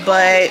herself,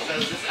 but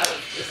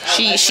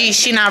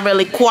she not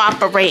really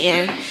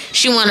cooperating.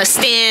 She want to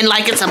stand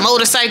like it's a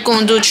motorcycle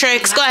and do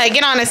tricks. Go ahead,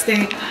 get on this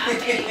thing.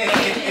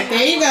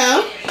 There you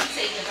go.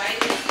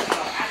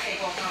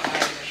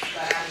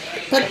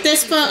 Put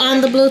this foot on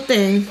the blue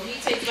thing.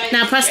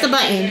 Now press the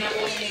button.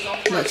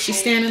 Look, she's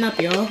standing up,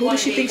 y'all. Who does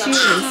she think she is?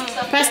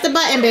 Press the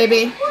button,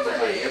 baby.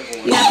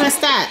 You gotta press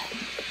that.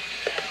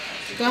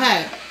 Go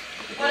ahead.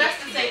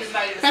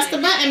 Press the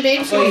button,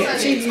 baby.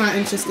 She's not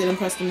interested in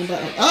pressing the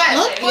button. Oh,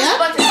 look,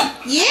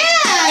 yeah.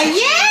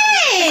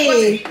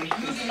 Yay!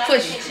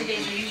 Push.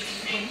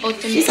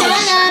 She said, I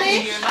got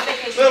it.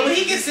 Well, when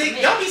he gets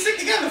sick, y'all be sick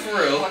together for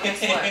real. I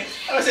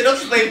would say don't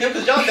just blame him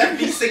because y'all never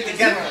be sick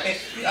together.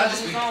 Y'all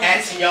just be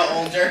patching y'all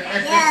own dirt. Yo.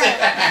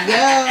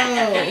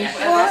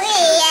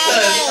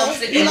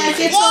 You like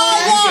it,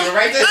 Toya?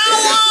 Right there.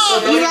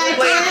 You like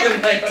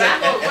it? That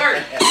won't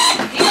work.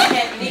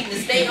 He need to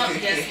stay up.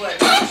 Guess what?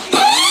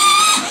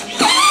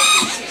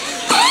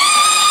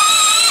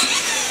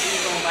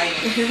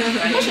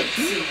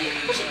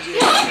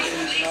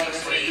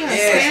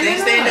 Yeah,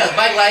 stand up.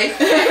 Bike life.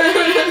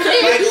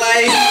 Bike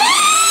life.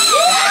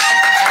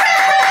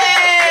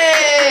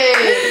 Hey!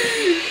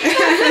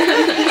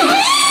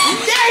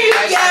 There you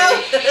go.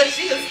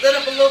 She just stood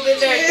up a little bit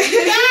there.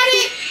 You got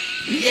it.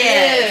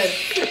 Yeah.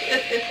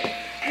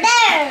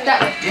 That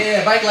way.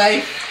 Yeah, bike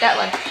life. That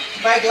way.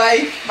 Bike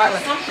life. That way.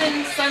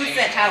 Something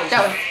Sunset House.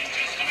 That way.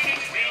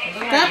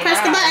 Go press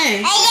the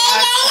button.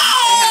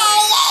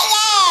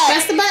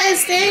 Press the button,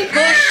 Sting.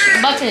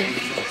 Push button.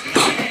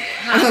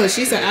 Oh,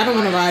 she said, I don't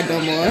want to ride no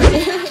more.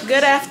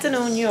 Good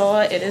afternoon, y'all.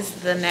 It is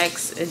the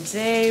next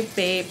day.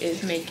 Babe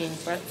is making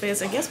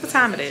breakfast. And guess what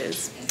time it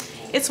is?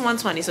 It's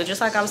 1:20. So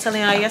just like I was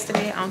telling y'all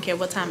yesterday, I don't care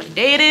what time of the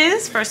day it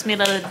is. First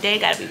meal of the day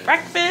gotta be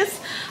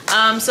breakfast.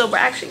 So we're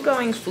actually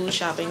going food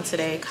shopping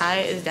today.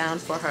 Kaya is down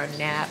for her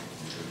nap.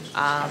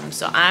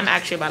 So I'm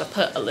actually about to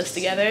put a list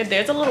together.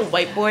 There's a little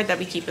whiteboard that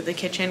we keep in the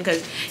kitchen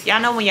because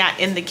y'all know when y'all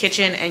in the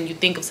kitchen and you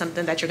think of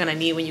something that you're gonna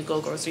need when you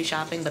go grocery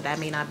shopping, but that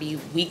may not be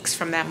weeks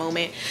from that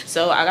moment.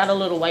 So I got a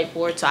little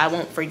whiteboard so I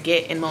won't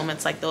forget in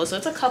moments like those. So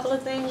it's a couple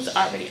of things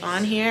already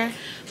on here,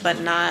 but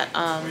not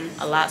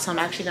a lot. So I'm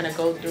actually gonna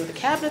go through the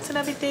cabinets and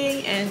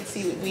everything and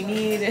see what we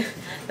need.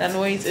 That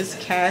noise is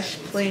Cash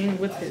playing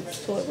with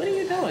his toy. What are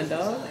you doing,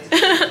 dog?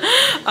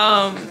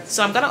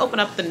 So I'm gonna open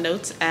up the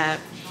notes app.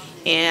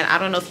 And I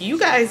don't know if you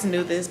guys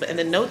knew this, but in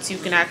the notes you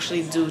can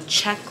actually do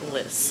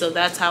checklists. So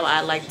that's how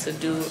I like to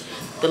do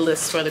the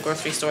list for the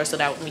grocery store, so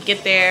that when we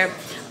get there,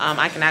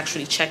 I can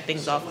actually check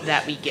things off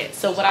that we get.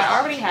 So what I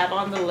already have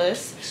on the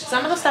list,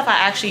 some of the stuff I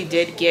actually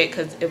did get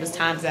because it was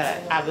times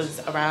that I was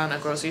around a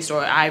grocery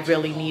store. I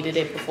really needed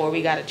it before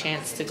we got a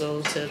chance to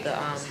go to the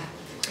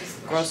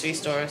grocery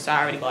store, so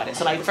I already bought it.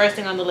 So like the first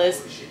thing on the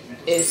list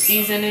is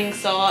seasoning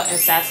salt and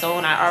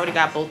sazon. I already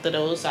got both of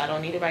those, so I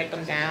don't need to write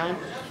them down.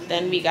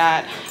 Then we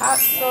got hot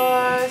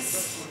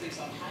sauce,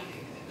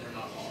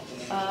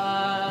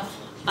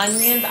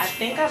 onions. I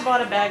think I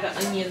bought a bag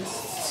of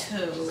onions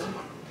too.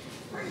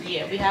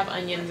 Yeah, we have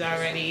onions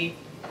already.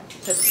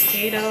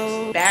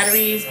 Potato,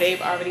 batteries,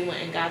 babe already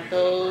went and got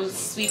those.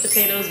 Sweet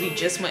potatoes, we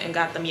just went and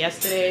got them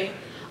yesterday.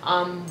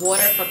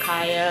 Water for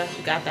Kaya,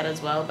 we got that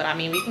as well, but I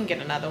mean we can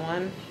get another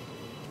one.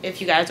 If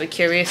you guys were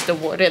curious, the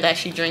water that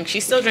she drinks,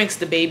 she still drinks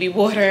the baby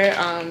water.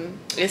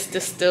 It's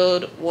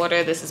distilled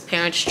water. This is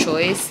Parents'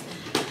 Choice.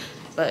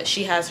 But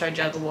she has her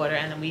jug of water,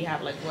 and then we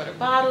have like water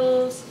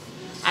bottles.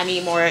 I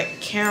need more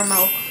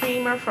caramel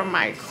creamer for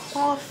my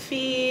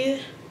coffee.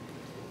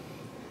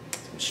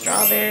 Some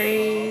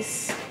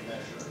strawberries,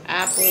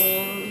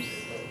 apples.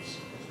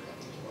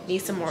 Need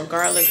some more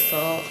garlic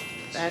salt.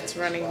 That's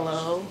running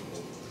low.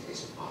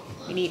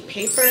 We need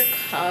paper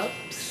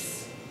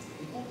cups.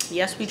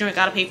 Yes, we drink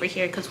out of paper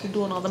here because we're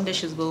doing all them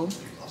dishes, boo.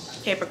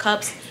 Paper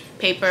cups,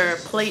 paper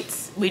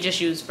plates. We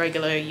just use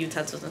regular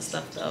utensils and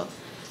stuff though.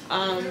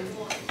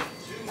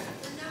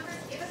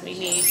 We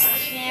need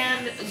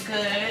canned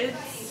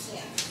goods.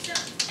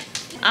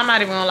 I'm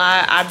not even gonna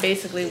lie, I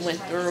basically went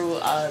through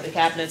the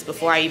cabinets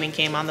before I even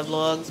came on the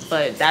vlogs,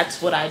 but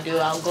that's what I do.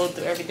 I'll go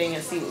through everything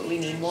and see what we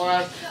need more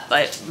of.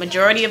 But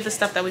majority of the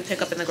stuff that we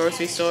pick up in the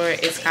grocery store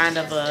is kind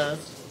of a,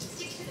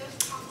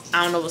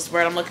 I don't know what's the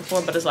word I'm looking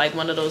for, but it's like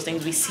one of those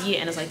things we see it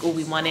and it's like, oh,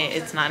 we want it.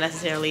 It's not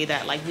necessarily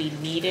that like we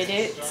needed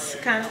it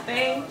kind of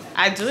thing.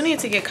 I do need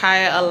to get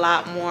Kaya a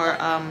lot more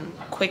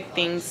quick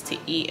things to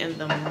eat in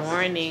the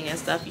morning and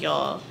stuff,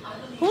 y'all.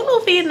 Who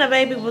knew feeding the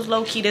baby was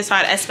low-key this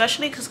hard?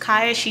 Especially because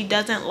Kaya, she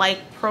doesn't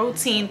like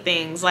protein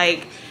things.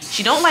 Like,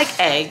 she don't like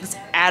eggs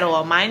at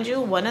all. Mind you,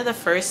 one of the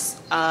first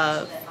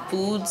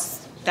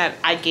foods that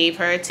I gave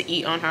her to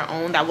eat on her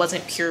own that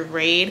wasn't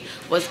pureed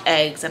was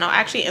eggs. And I'll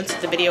actually insert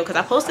the video because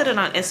I posted it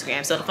on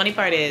Instagram. So the funny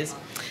part is,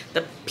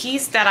 the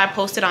piece that I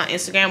posted on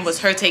Instagram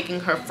was her taking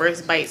her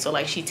first bite. So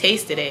like she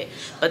tasted it.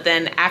 But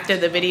then after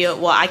the video,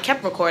 well, I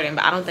kept recording,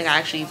 but I don't think I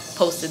actually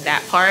posted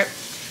that part.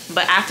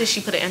 But after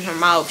she put it in her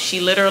mouth, she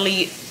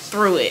literally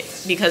threw it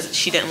because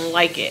she didn't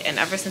like it. And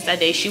ever since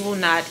that day, she will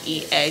not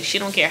eat eggs. She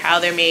don't care how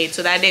they're made.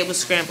 So that day was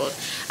scrambled.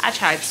 I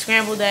tried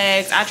scrambled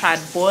eggs. I tried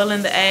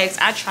boiling the eggs.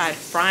 I tried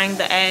frying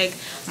the egg.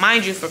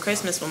 Mind you, for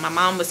Christmas, when my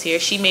mom was here,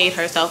 she made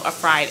herself a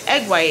fried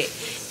egg white.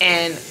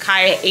 And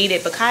Kaya ate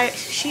it. But Kaya,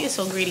 she is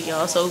so greedy,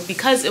 y'all. So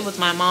because it was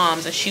my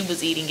mom's and she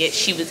was eating it,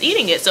 she was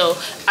eating it. So,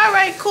 all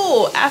right,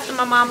 cool. After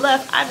my mom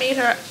left, I made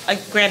her,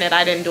 granted,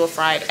 I didn't do a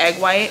fried egg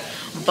white.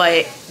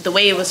 But the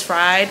way it was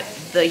fried,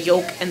 the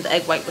yolk and the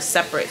egg white was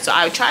separate. So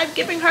I tried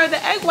giving her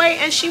the egg white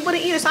and she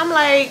wouldn't eat it. So I'm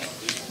like,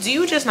 do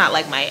you just not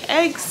like my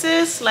eggs,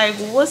 sis? Like,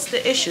 what's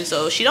the issue?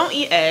 So she don't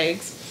eat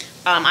eggs.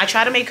 I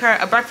try to make her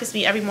a breakfast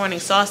meat every morning,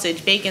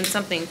 sausage, bacon,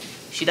 something.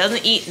 She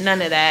doesn't eat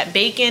none of that.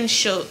 Bacon,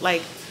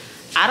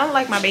 I don't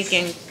like my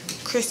bacon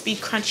crispy,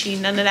 crunchy,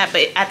 none of that.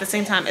 But at the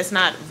same time, it's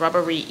not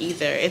rubbery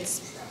either.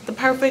 It's the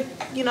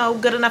perfect, you know,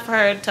 good enough for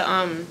her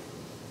to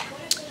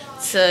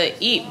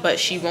eat, but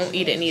she won't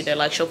eat it neither.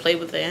 Like, she'll play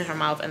with it in her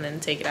mouth and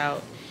then take it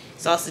out.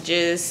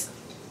 Sausages.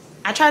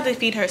 I tried to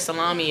feed her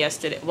salami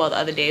yesterday, well, the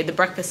other day, the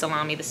breakfast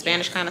salami, the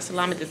Spanish kind of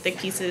salami, the thick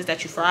pieces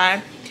that you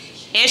fry.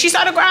 And she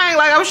started crying.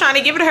 Like, I was trying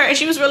to give it to her and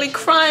she was really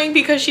crying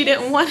because she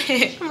didn't want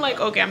it. I'm like,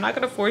 okay, I'm not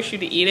gonna force you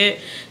to eat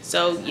it.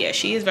 So yeah,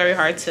 she is very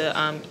hard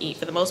to eat.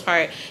 For the most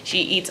part,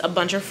 she eats a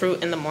bunch of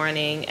fruit in the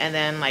morning and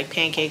then like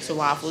pancakes or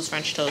waffles,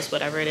 French toast,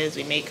 whatever it is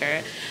we make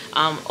her.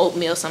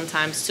 Oatmeal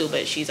sometimes too,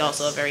 but she's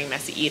also a very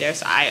messy eater.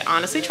 So I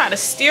honestly try to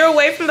steer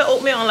away from the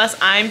oatmeal unless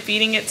I'm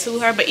feeding it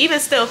to her. But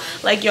even still,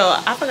 like, yo,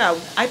 I forgot,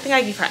 I think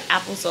I gave her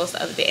applesauce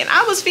the other day and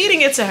I was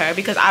feeding it to her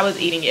because I was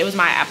eating it. It was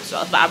my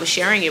applesauce, but I was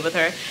sharing it with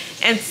her.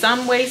 And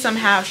some way,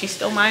 somehow, she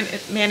still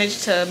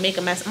managed to make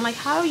a mess. I'm like,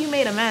 how you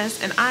made a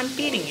mess and I'm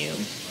feeding you?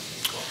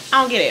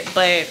 I don't get it,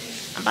 but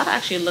I'm about to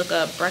actually look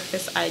up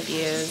breakfast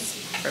ideas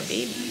for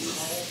babies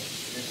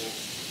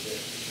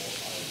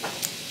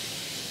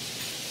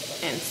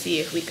and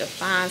see if we could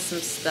find some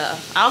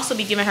stuff. I'll also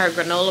be giving her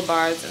granola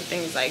bars and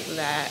things like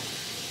that.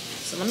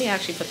 So let me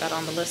actually put that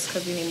on the list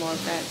because we need more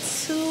of that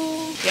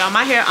too. Y'all,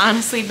 my hair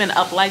honestly been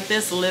up like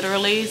this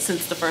literally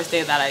since the first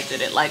day that I did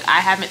it. Like, I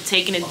haven't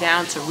taken it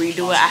down to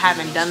redo it. I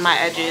haven't done my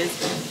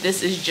edges.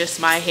 This is just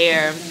my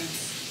hair.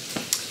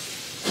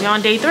 We're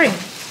on day 3.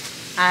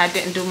 I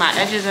didn't do my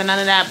edges or none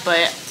of that,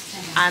 but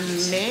I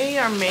may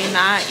or may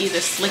not either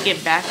slick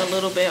it back a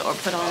little bit or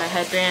put on a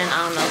headband.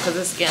 I don't know, because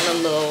it's getting a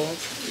little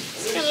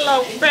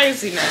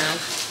crazy now.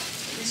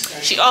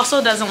 She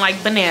also doesn't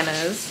like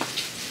bananas.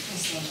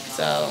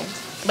 So,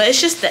 but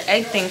it's just the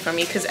egg thing for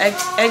me, because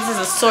eggs is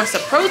a source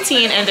of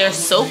protein and they're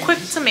so quick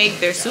to make.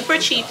 They're super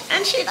cheap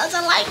and she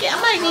doesn't like it.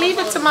 I'm like, leave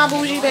it to my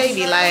bougie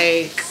baby.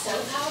 Like,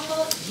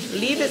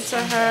 leave it to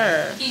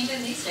her.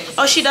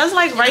 Oh, she does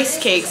like rice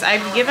cakes.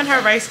 I've given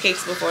her rice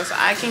cakes before, so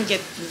I can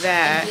get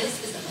that.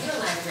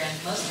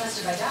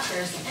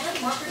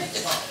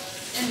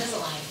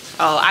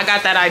 Oh, I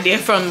got that idea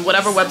from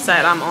whatever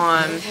website I'm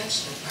on.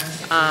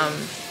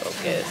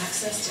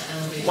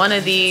 Focus. One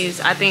of these,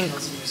 I think,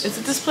 is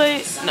it this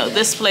plate? No,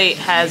 this plate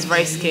has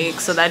rice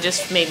cakes, so that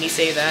just made me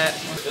say that.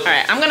 All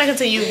right, I'm gonna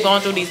continue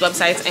going through these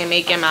websites and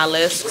making my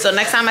list. So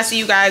next time I see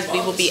you guys, we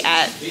will be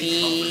at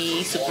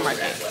the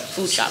supermarket,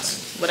 food shop,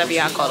 whatever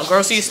y'all call it.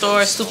 Grocery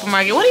store,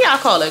 supermarket, what do y'all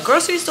call it?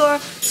 Grocery store,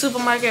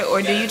 supermarket,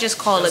 or do you just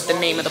call it the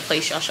name of the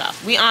place y'all shop?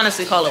 We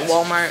honestly call it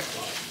Walmart,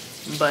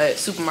 but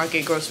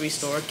supermarket, grocery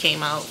store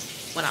came out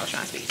when I was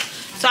trying to speak.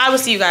 So I will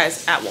see you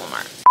guys at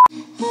Walmart.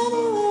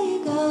 Anywhere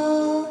you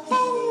go,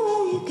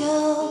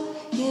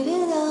 you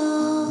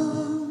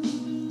belong.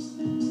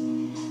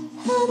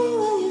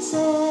 Anywhere you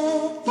say,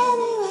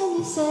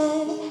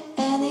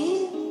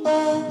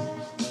 anywhere.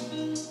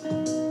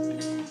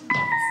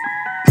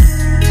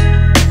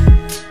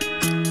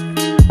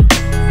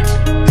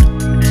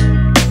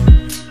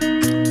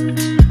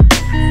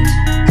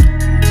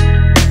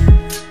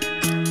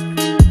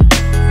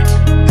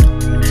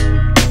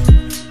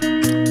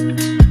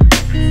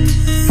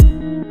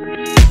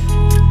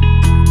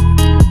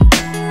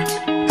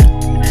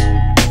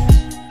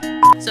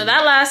 So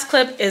that last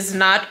clip is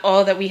not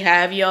all that we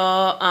have,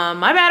 y'all.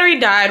 My battery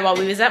died while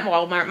we was at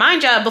Walmart.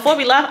 Mind you, before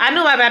we left, I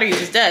knew my battery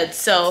was dead.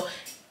 So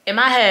in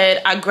my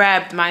head, I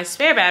grabbed my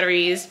spare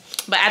batteries.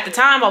 But at the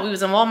time, while we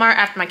was in Walmart,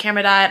 after my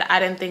camera died, I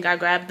didn't think I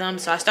grabbed them.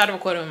 So I started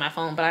recording with my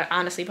phone, but I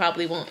honestly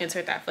probably won't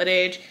insert that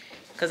footage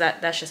because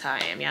that's just how I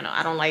am. Y'all know,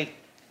 I don't like,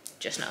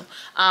 just know.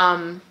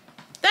 Then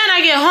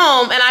I get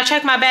home and I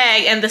check my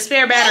bag and the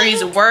spare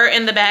batteries were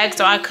in the bag.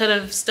 So I could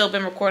have still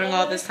been recording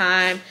all this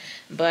time,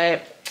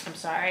 but I'm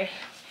sorry.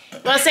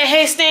 Wanna say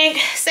hey, Stink?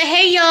 Say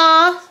hey,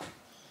 y'all.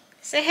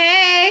 Say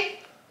hey.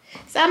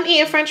 So I'm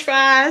eating french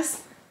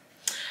fries.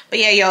 But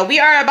yeah, yo, we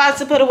are about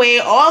to put away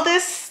all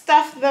this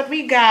stuff that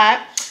we got.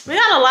 We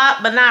got a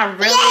lot, but not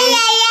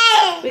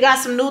really. We got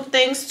some new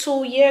things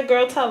too. Yeah,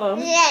 girl, tell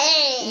them.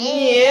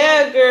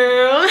 Yeah,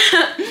 girl.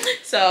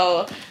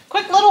 So,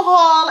 quick little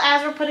haul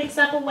as we're putting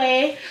stuff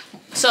away.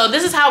 So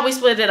this is how we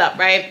split it up,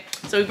 right?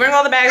 So we bring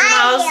all the bags in the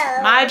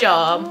house. My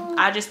job,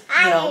 I just,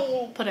 you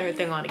know, put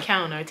everything on the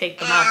counter, take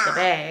them out the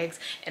bags,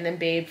 and then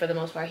Babe, for the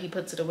most part, he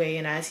puts it away,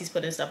 and as he's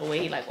putting stuff away,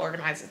 he like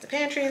organizes the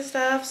pantry and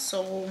stuff.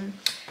 So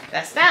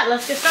that's that.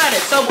 Let's get started.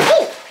 So,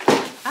 ooh,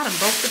 I done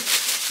broke the,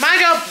 my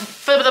job,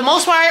 for the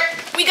most part,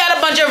 we got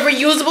a bunch of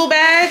reusable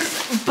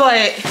bags,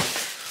 but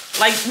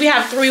like we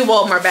have 3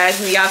 Walmart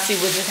bags, and y'all see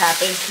what just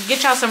happened.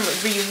 Get y'all some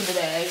reusable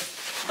bags.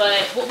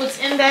 But what was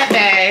in that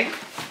bag?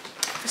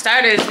 For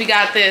starters, we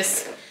got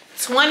this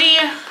 20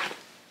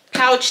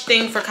 pouch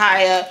thing for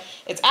Kaya.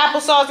 It's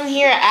applesauce in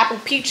here, apple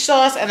peach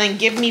sauce, and then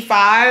give me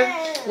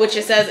 5, which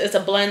it says it's a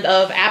blend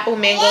of apple,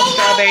 mango,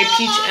 strawberry,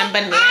 peach, and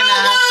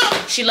banana.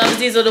 She loves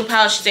these little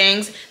pouch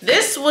things.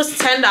 This was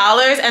 $10,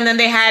 and then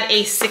they had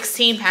a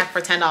 16 pack for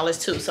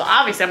 $10 too. So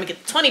obviously I'm gonna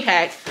get the 20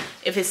 pack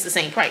if it's the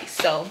same price.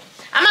 So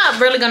I'm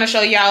not really gonna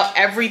show y'all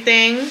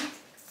everything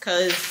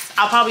because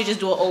I'll probably just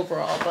do an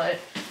overall, but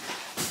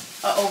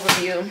an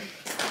overview.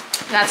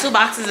 Got 2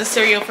 boxes of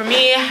cereal for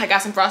me. I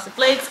got some Frosted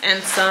Flakes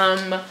and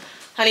some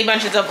Honey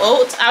Bunches of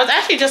Oats. I was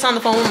actually just on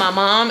the phone with my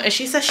mom and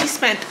she said she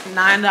spent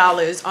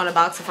 $9 on a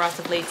box of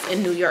Frosted Flakes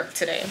in New York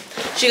today.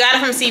 She got it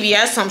from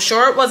CVS, so I'm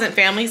sure it wasn't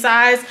family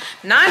size.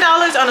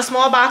 $9 on a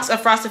small box of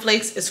Frosted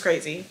Flakes is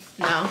crazy.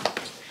 No.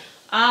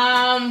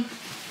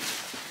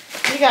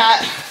 We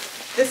got,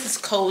 this is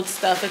cold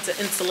stuff. It's an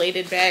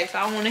insulated bag, so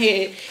I went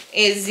ahead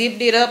and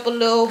zipped it up a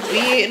little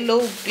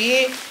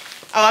bit.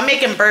 Oh, I'm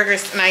making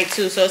burgers tonight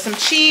too. So some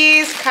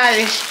cheese,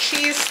 cottage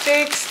cheese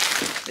sticks.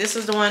 This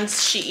is the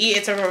ones she eats.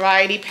 It's a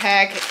variety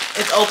pack.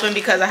 It's open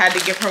because I had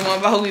to give her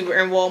one while we were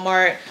in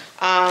Walmart.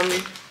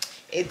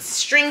 It's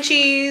string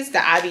cheese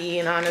that I be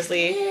eating,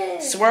 honestly.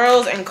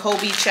 Swirls and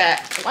Kobe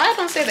chat. Why I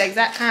don't say the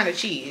exact kind of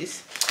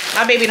cheese?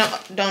 My baby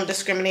don't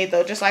discriminate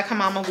though. Just like her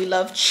mama, we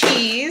love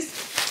cheese.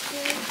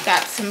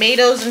 Got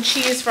tomatoes and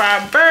cheese for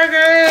our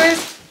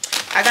burgers.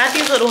 I got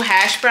these little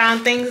hash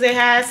brown things they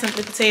had.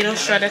 Simply potatoes,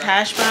 shredded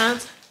hash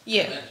browns.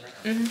 Yeah.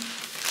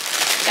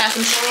 Got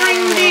some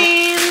string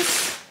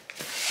beans.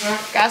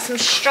 Got some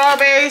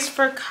strawberries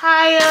for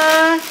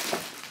Kaya.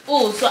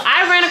 Ooh, so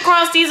I ran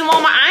across these in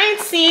Walmart. I ain't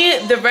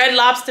seen the Red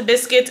Lobster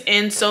biscuits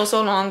in so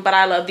long, but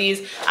I love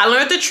these. I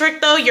learned the trick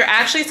though. You're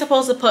actually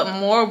supposed to put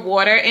more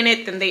water in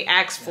it than they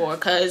asked for,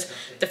 because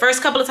the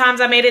first couple of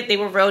times I made it, they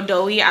were real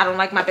doughy. I don't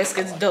like my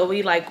biscuits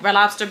doughy. Like Red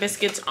Lobster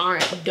biscuits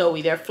aren't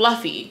doughy. They're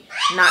fluffy,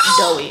 not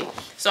doughy.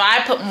 So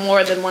I put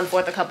more than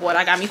 1/4 a cup of water.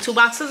 I got me 2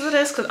 boxes of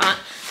this because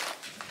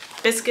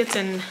biscuits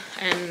and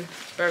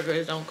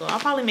burgers don't go. I'll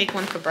probably make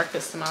one for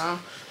breakfast tomorrow.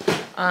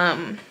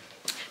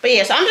 But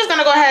yeah, so I'm just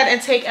gonna go ahead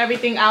and take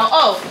everything out.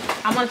 Oh,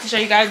 I wanted to show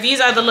you guys, these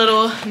are the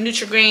little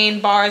Nutri-Grain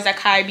bars that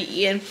Kai be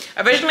eating.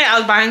 Originally I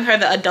was buying her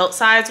the adult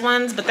size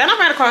ones, but then I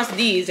ran across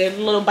these. They're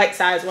the little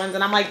bite-sized ones,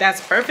 and I'm like, that's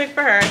perfect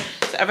for her.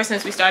 So ever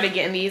since we started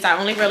getting these, I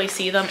only really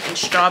see them in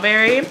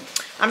strawberry.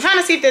 I'm trying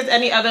to see if there's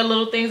any other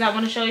little things I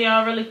want to show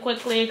y'all really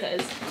quickly, because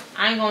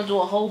I ain't gonna do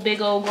a whole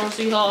big old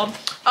grocery haul.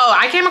 Oh,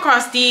 I came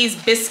across these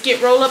biscuit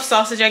roll-up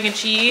sausage, egg, and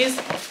cheese.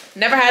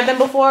 Never had them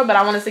before, but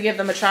I wanted to give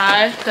them a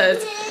try,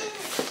 because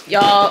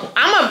y'all,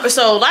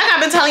 so like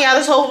I've been telling y'all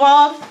this whole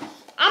vlog,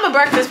 I'm a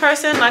breakfast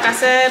person. Like I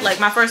said, like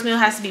my first meal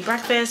has to be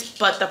breakfast,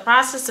 but the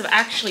process of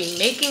actually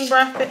making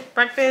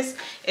breakfast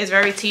is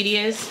very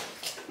tedious.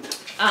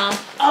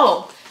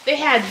 Oh, they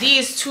had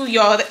these too,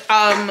 y'all.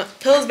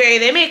 Pillsbury,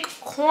 they make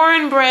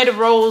cornbread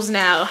rolls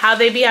now. How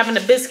they be having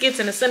the biscuits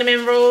and the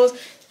cinnamon rolls,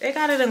 they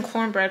got it in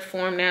cornbread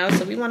form now,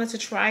 so we wanted to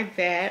try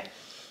that.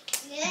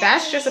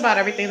 That's just about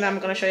everything that I'm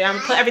gonna show you. I'm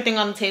gonna put everything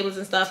on the tables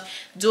and stuff,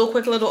 do a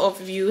quick little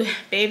overview.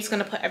 Babe's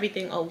gonna put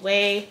everything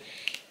away,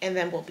 and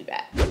then we'll be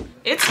back.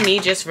 It's me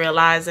just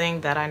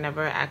realizing that I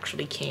never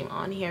actually came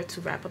on here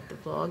to wrap up the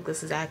vlog.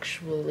 This is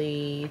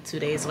actually 2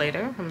 days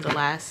later from the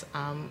last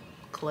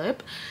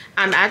clip.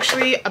 I'm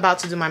actually about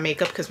to do my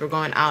makeup because we're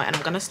going out, and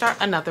I'm gonna start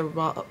another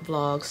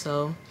vlog.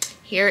 So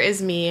here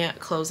is me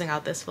closing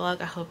out this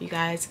vlog. I hope you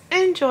guys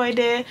enjoyed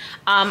it.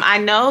 I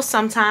know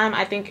sometime,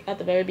 I think at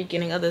the very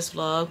beginning of this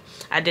vlog,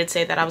 I did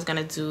say that I was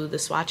gonna do the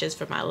swatches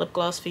for my lip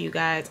gloss for you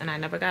guys, and I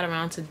never got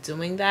around to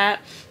doing that.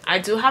 I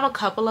do have a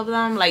couple of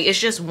them. Like, it's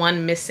just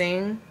one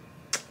missing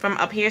from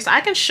up here, so I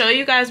can show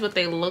you guys what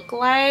they look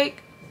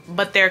like,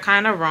 but they're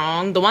kind of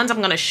wrong. The ones I'm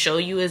gonna show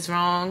you is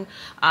wrong.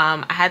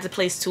 I had to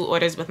place 2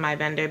 orders with my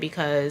vendor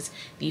because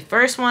the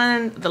first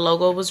one, the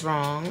logo was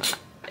wrong.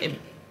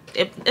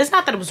 It's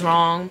not that it was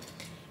wrong,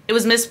 it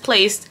was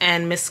misplaced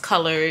and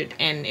miscolored,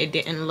 and it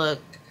didn't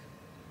look,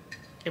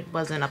 it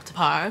wasn't up to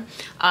par.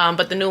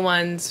 But the new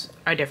ones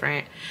are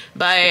different.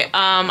 But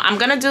I'm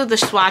gonna do the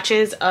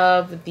swatches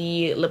of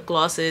the lip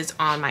glosses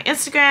on my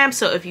Instagram,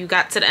 so if you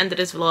got to the end of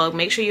this vlog,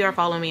 make sure you are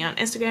following me on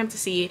Instagram to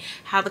see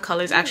how the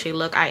colors actually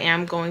look. I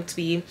am going to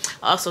be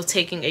also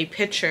taking a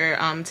picture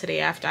today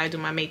after I do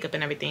my makeup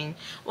and everything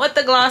with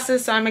the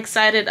glosses, so I'm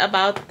excited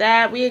about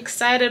that. We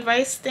excited,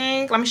 right,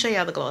 Stink? Let me show you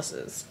all the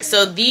glosses.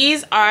 So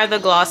these are the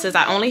glosses.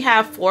 I only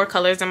have 4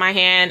 colors in my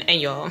hand, and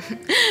y'all,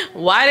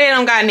 why they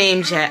don't got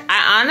names yet?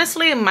 I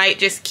honestly might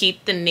just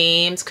keep the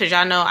names, because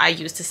y'all know I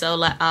used to sell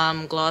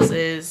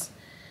glosses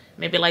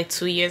maybe like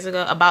 2 years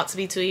ago, about to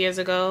be 2 years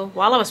ago,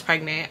 while I was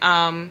pregnant.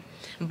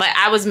 But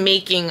I was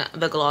making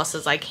the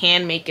glosses, like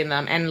hand making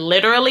them, and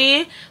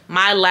literally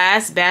my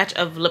last batch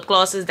of lip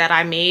glosses that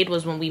I made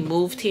was when we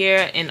moved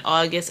here in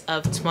August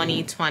of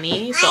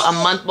 2020, so a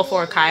month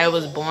before Kaya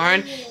was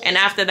born. And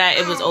after that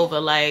it was over.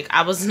 Like,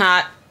 I was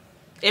not,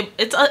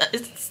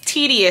 it's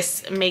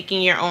tedious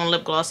making your own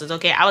lip glosses,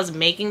 okay? I was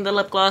making the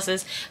lip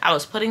glosses, I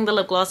was putting the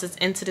lip glosses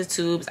into the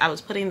tubes, I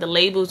was putting the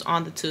labels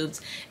on the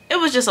tubes. It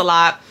was just a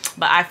lot,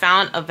 but I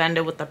found a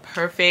vendor with the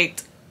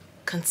perfect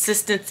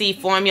consistency,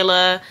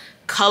 formula,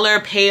 color,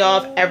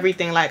 payoff,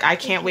 everything. Like, I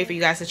can't wait for you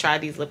guys to try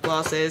these lip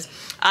glosses.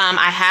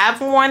 I have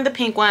worn the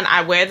pink one,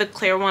 I wear the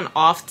clear one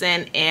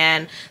often,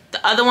 and the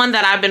other one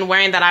that I've been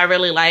wearing that I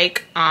really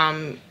like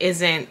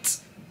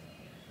isn't,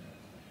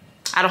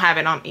 I don't have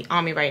it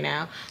on me right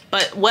now.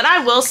 But what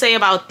I will say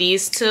about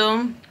these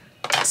two,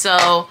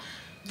 so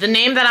the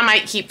name that I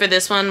might keep for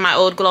this one, my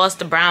old gloss,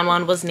 the brown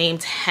one, was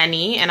named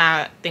Henny, and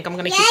I think I'm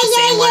gonna keep the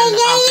same one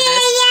for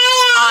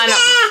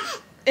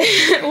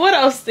this. What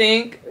else,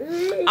 Think?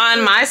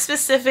 On my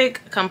specific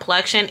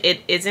complexion,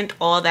 it isn't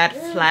all that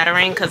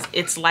flattering because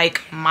it's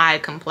like my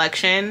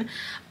complexion.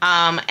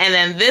 And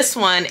then this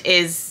one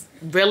is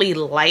really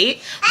light,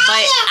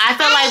 but I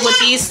feel like with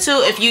these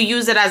two, if you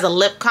use it as a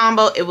lip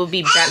combo, it would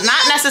be better.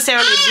 Not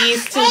necessarily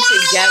these two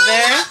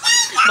together,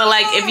 but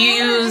like if you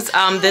use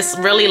this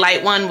really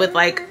light one with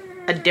like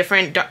a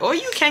different dark, or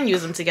you can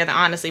use them together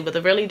honestly with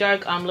a really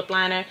dark lip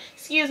liner.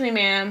 Excuse me,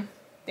 ma'am.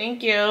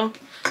 Thank you.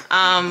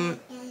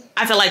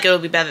 I feel like it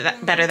would be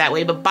better that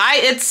way, but by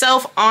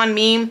itself on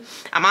me,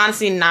 I'm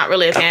honestly not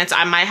really a fan, so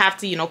I might have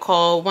to, you know,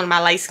 call one of my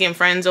light-skinned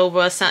friends over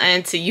or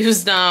something to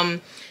use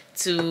them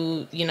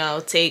to, you know,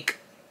 take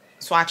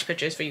swatch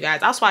pictures for you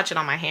guys. I'll swatch it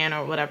on my hand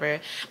or whatever.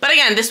 But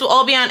again, this will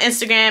all be on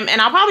Instagram, and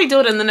I'll probably do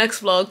it in the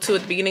next vlog too,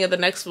 at the beginning of the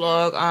next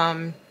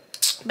vlog.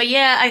 But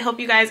yeah, I hope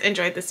you guys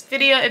enjoyed this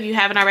video. If you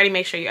haven't already,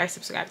 make sure you are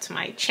subscribed to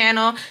my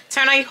channel.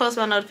 Turn on your post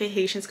bell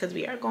notifications because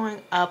we are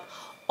going up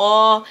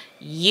all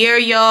year,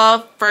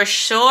 y'all, for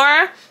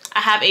sure. I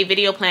have a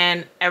video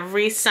plan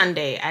every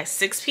Sunday at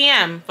 6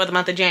 p.m. for the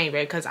month of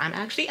January because I'm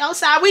actually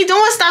outside. We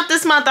doing stuff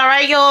this month, all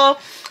right, y'all?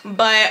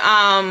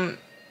 But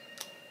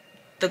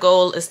the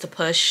goal is to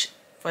push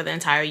for the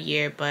entire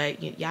year,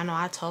 but y'all know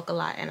I talk a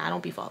lot and I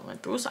don't be following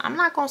through, so I'm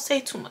not gonna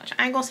say too much.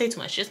 I ain't gonna say too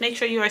much. Just make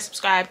sure you are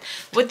subscribed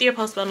with your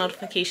post bell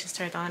notifications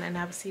turned on, and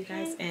I will see you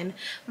guys in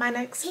my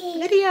next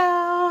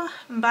video.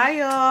 Bye,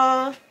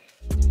 y'all.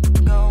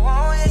 Go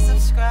on, hit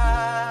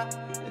subscribe.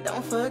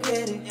 Don't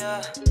forget it,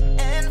 yeah.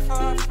 And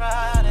for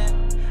Friday,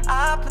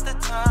 I put the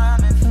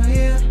time in for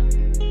you.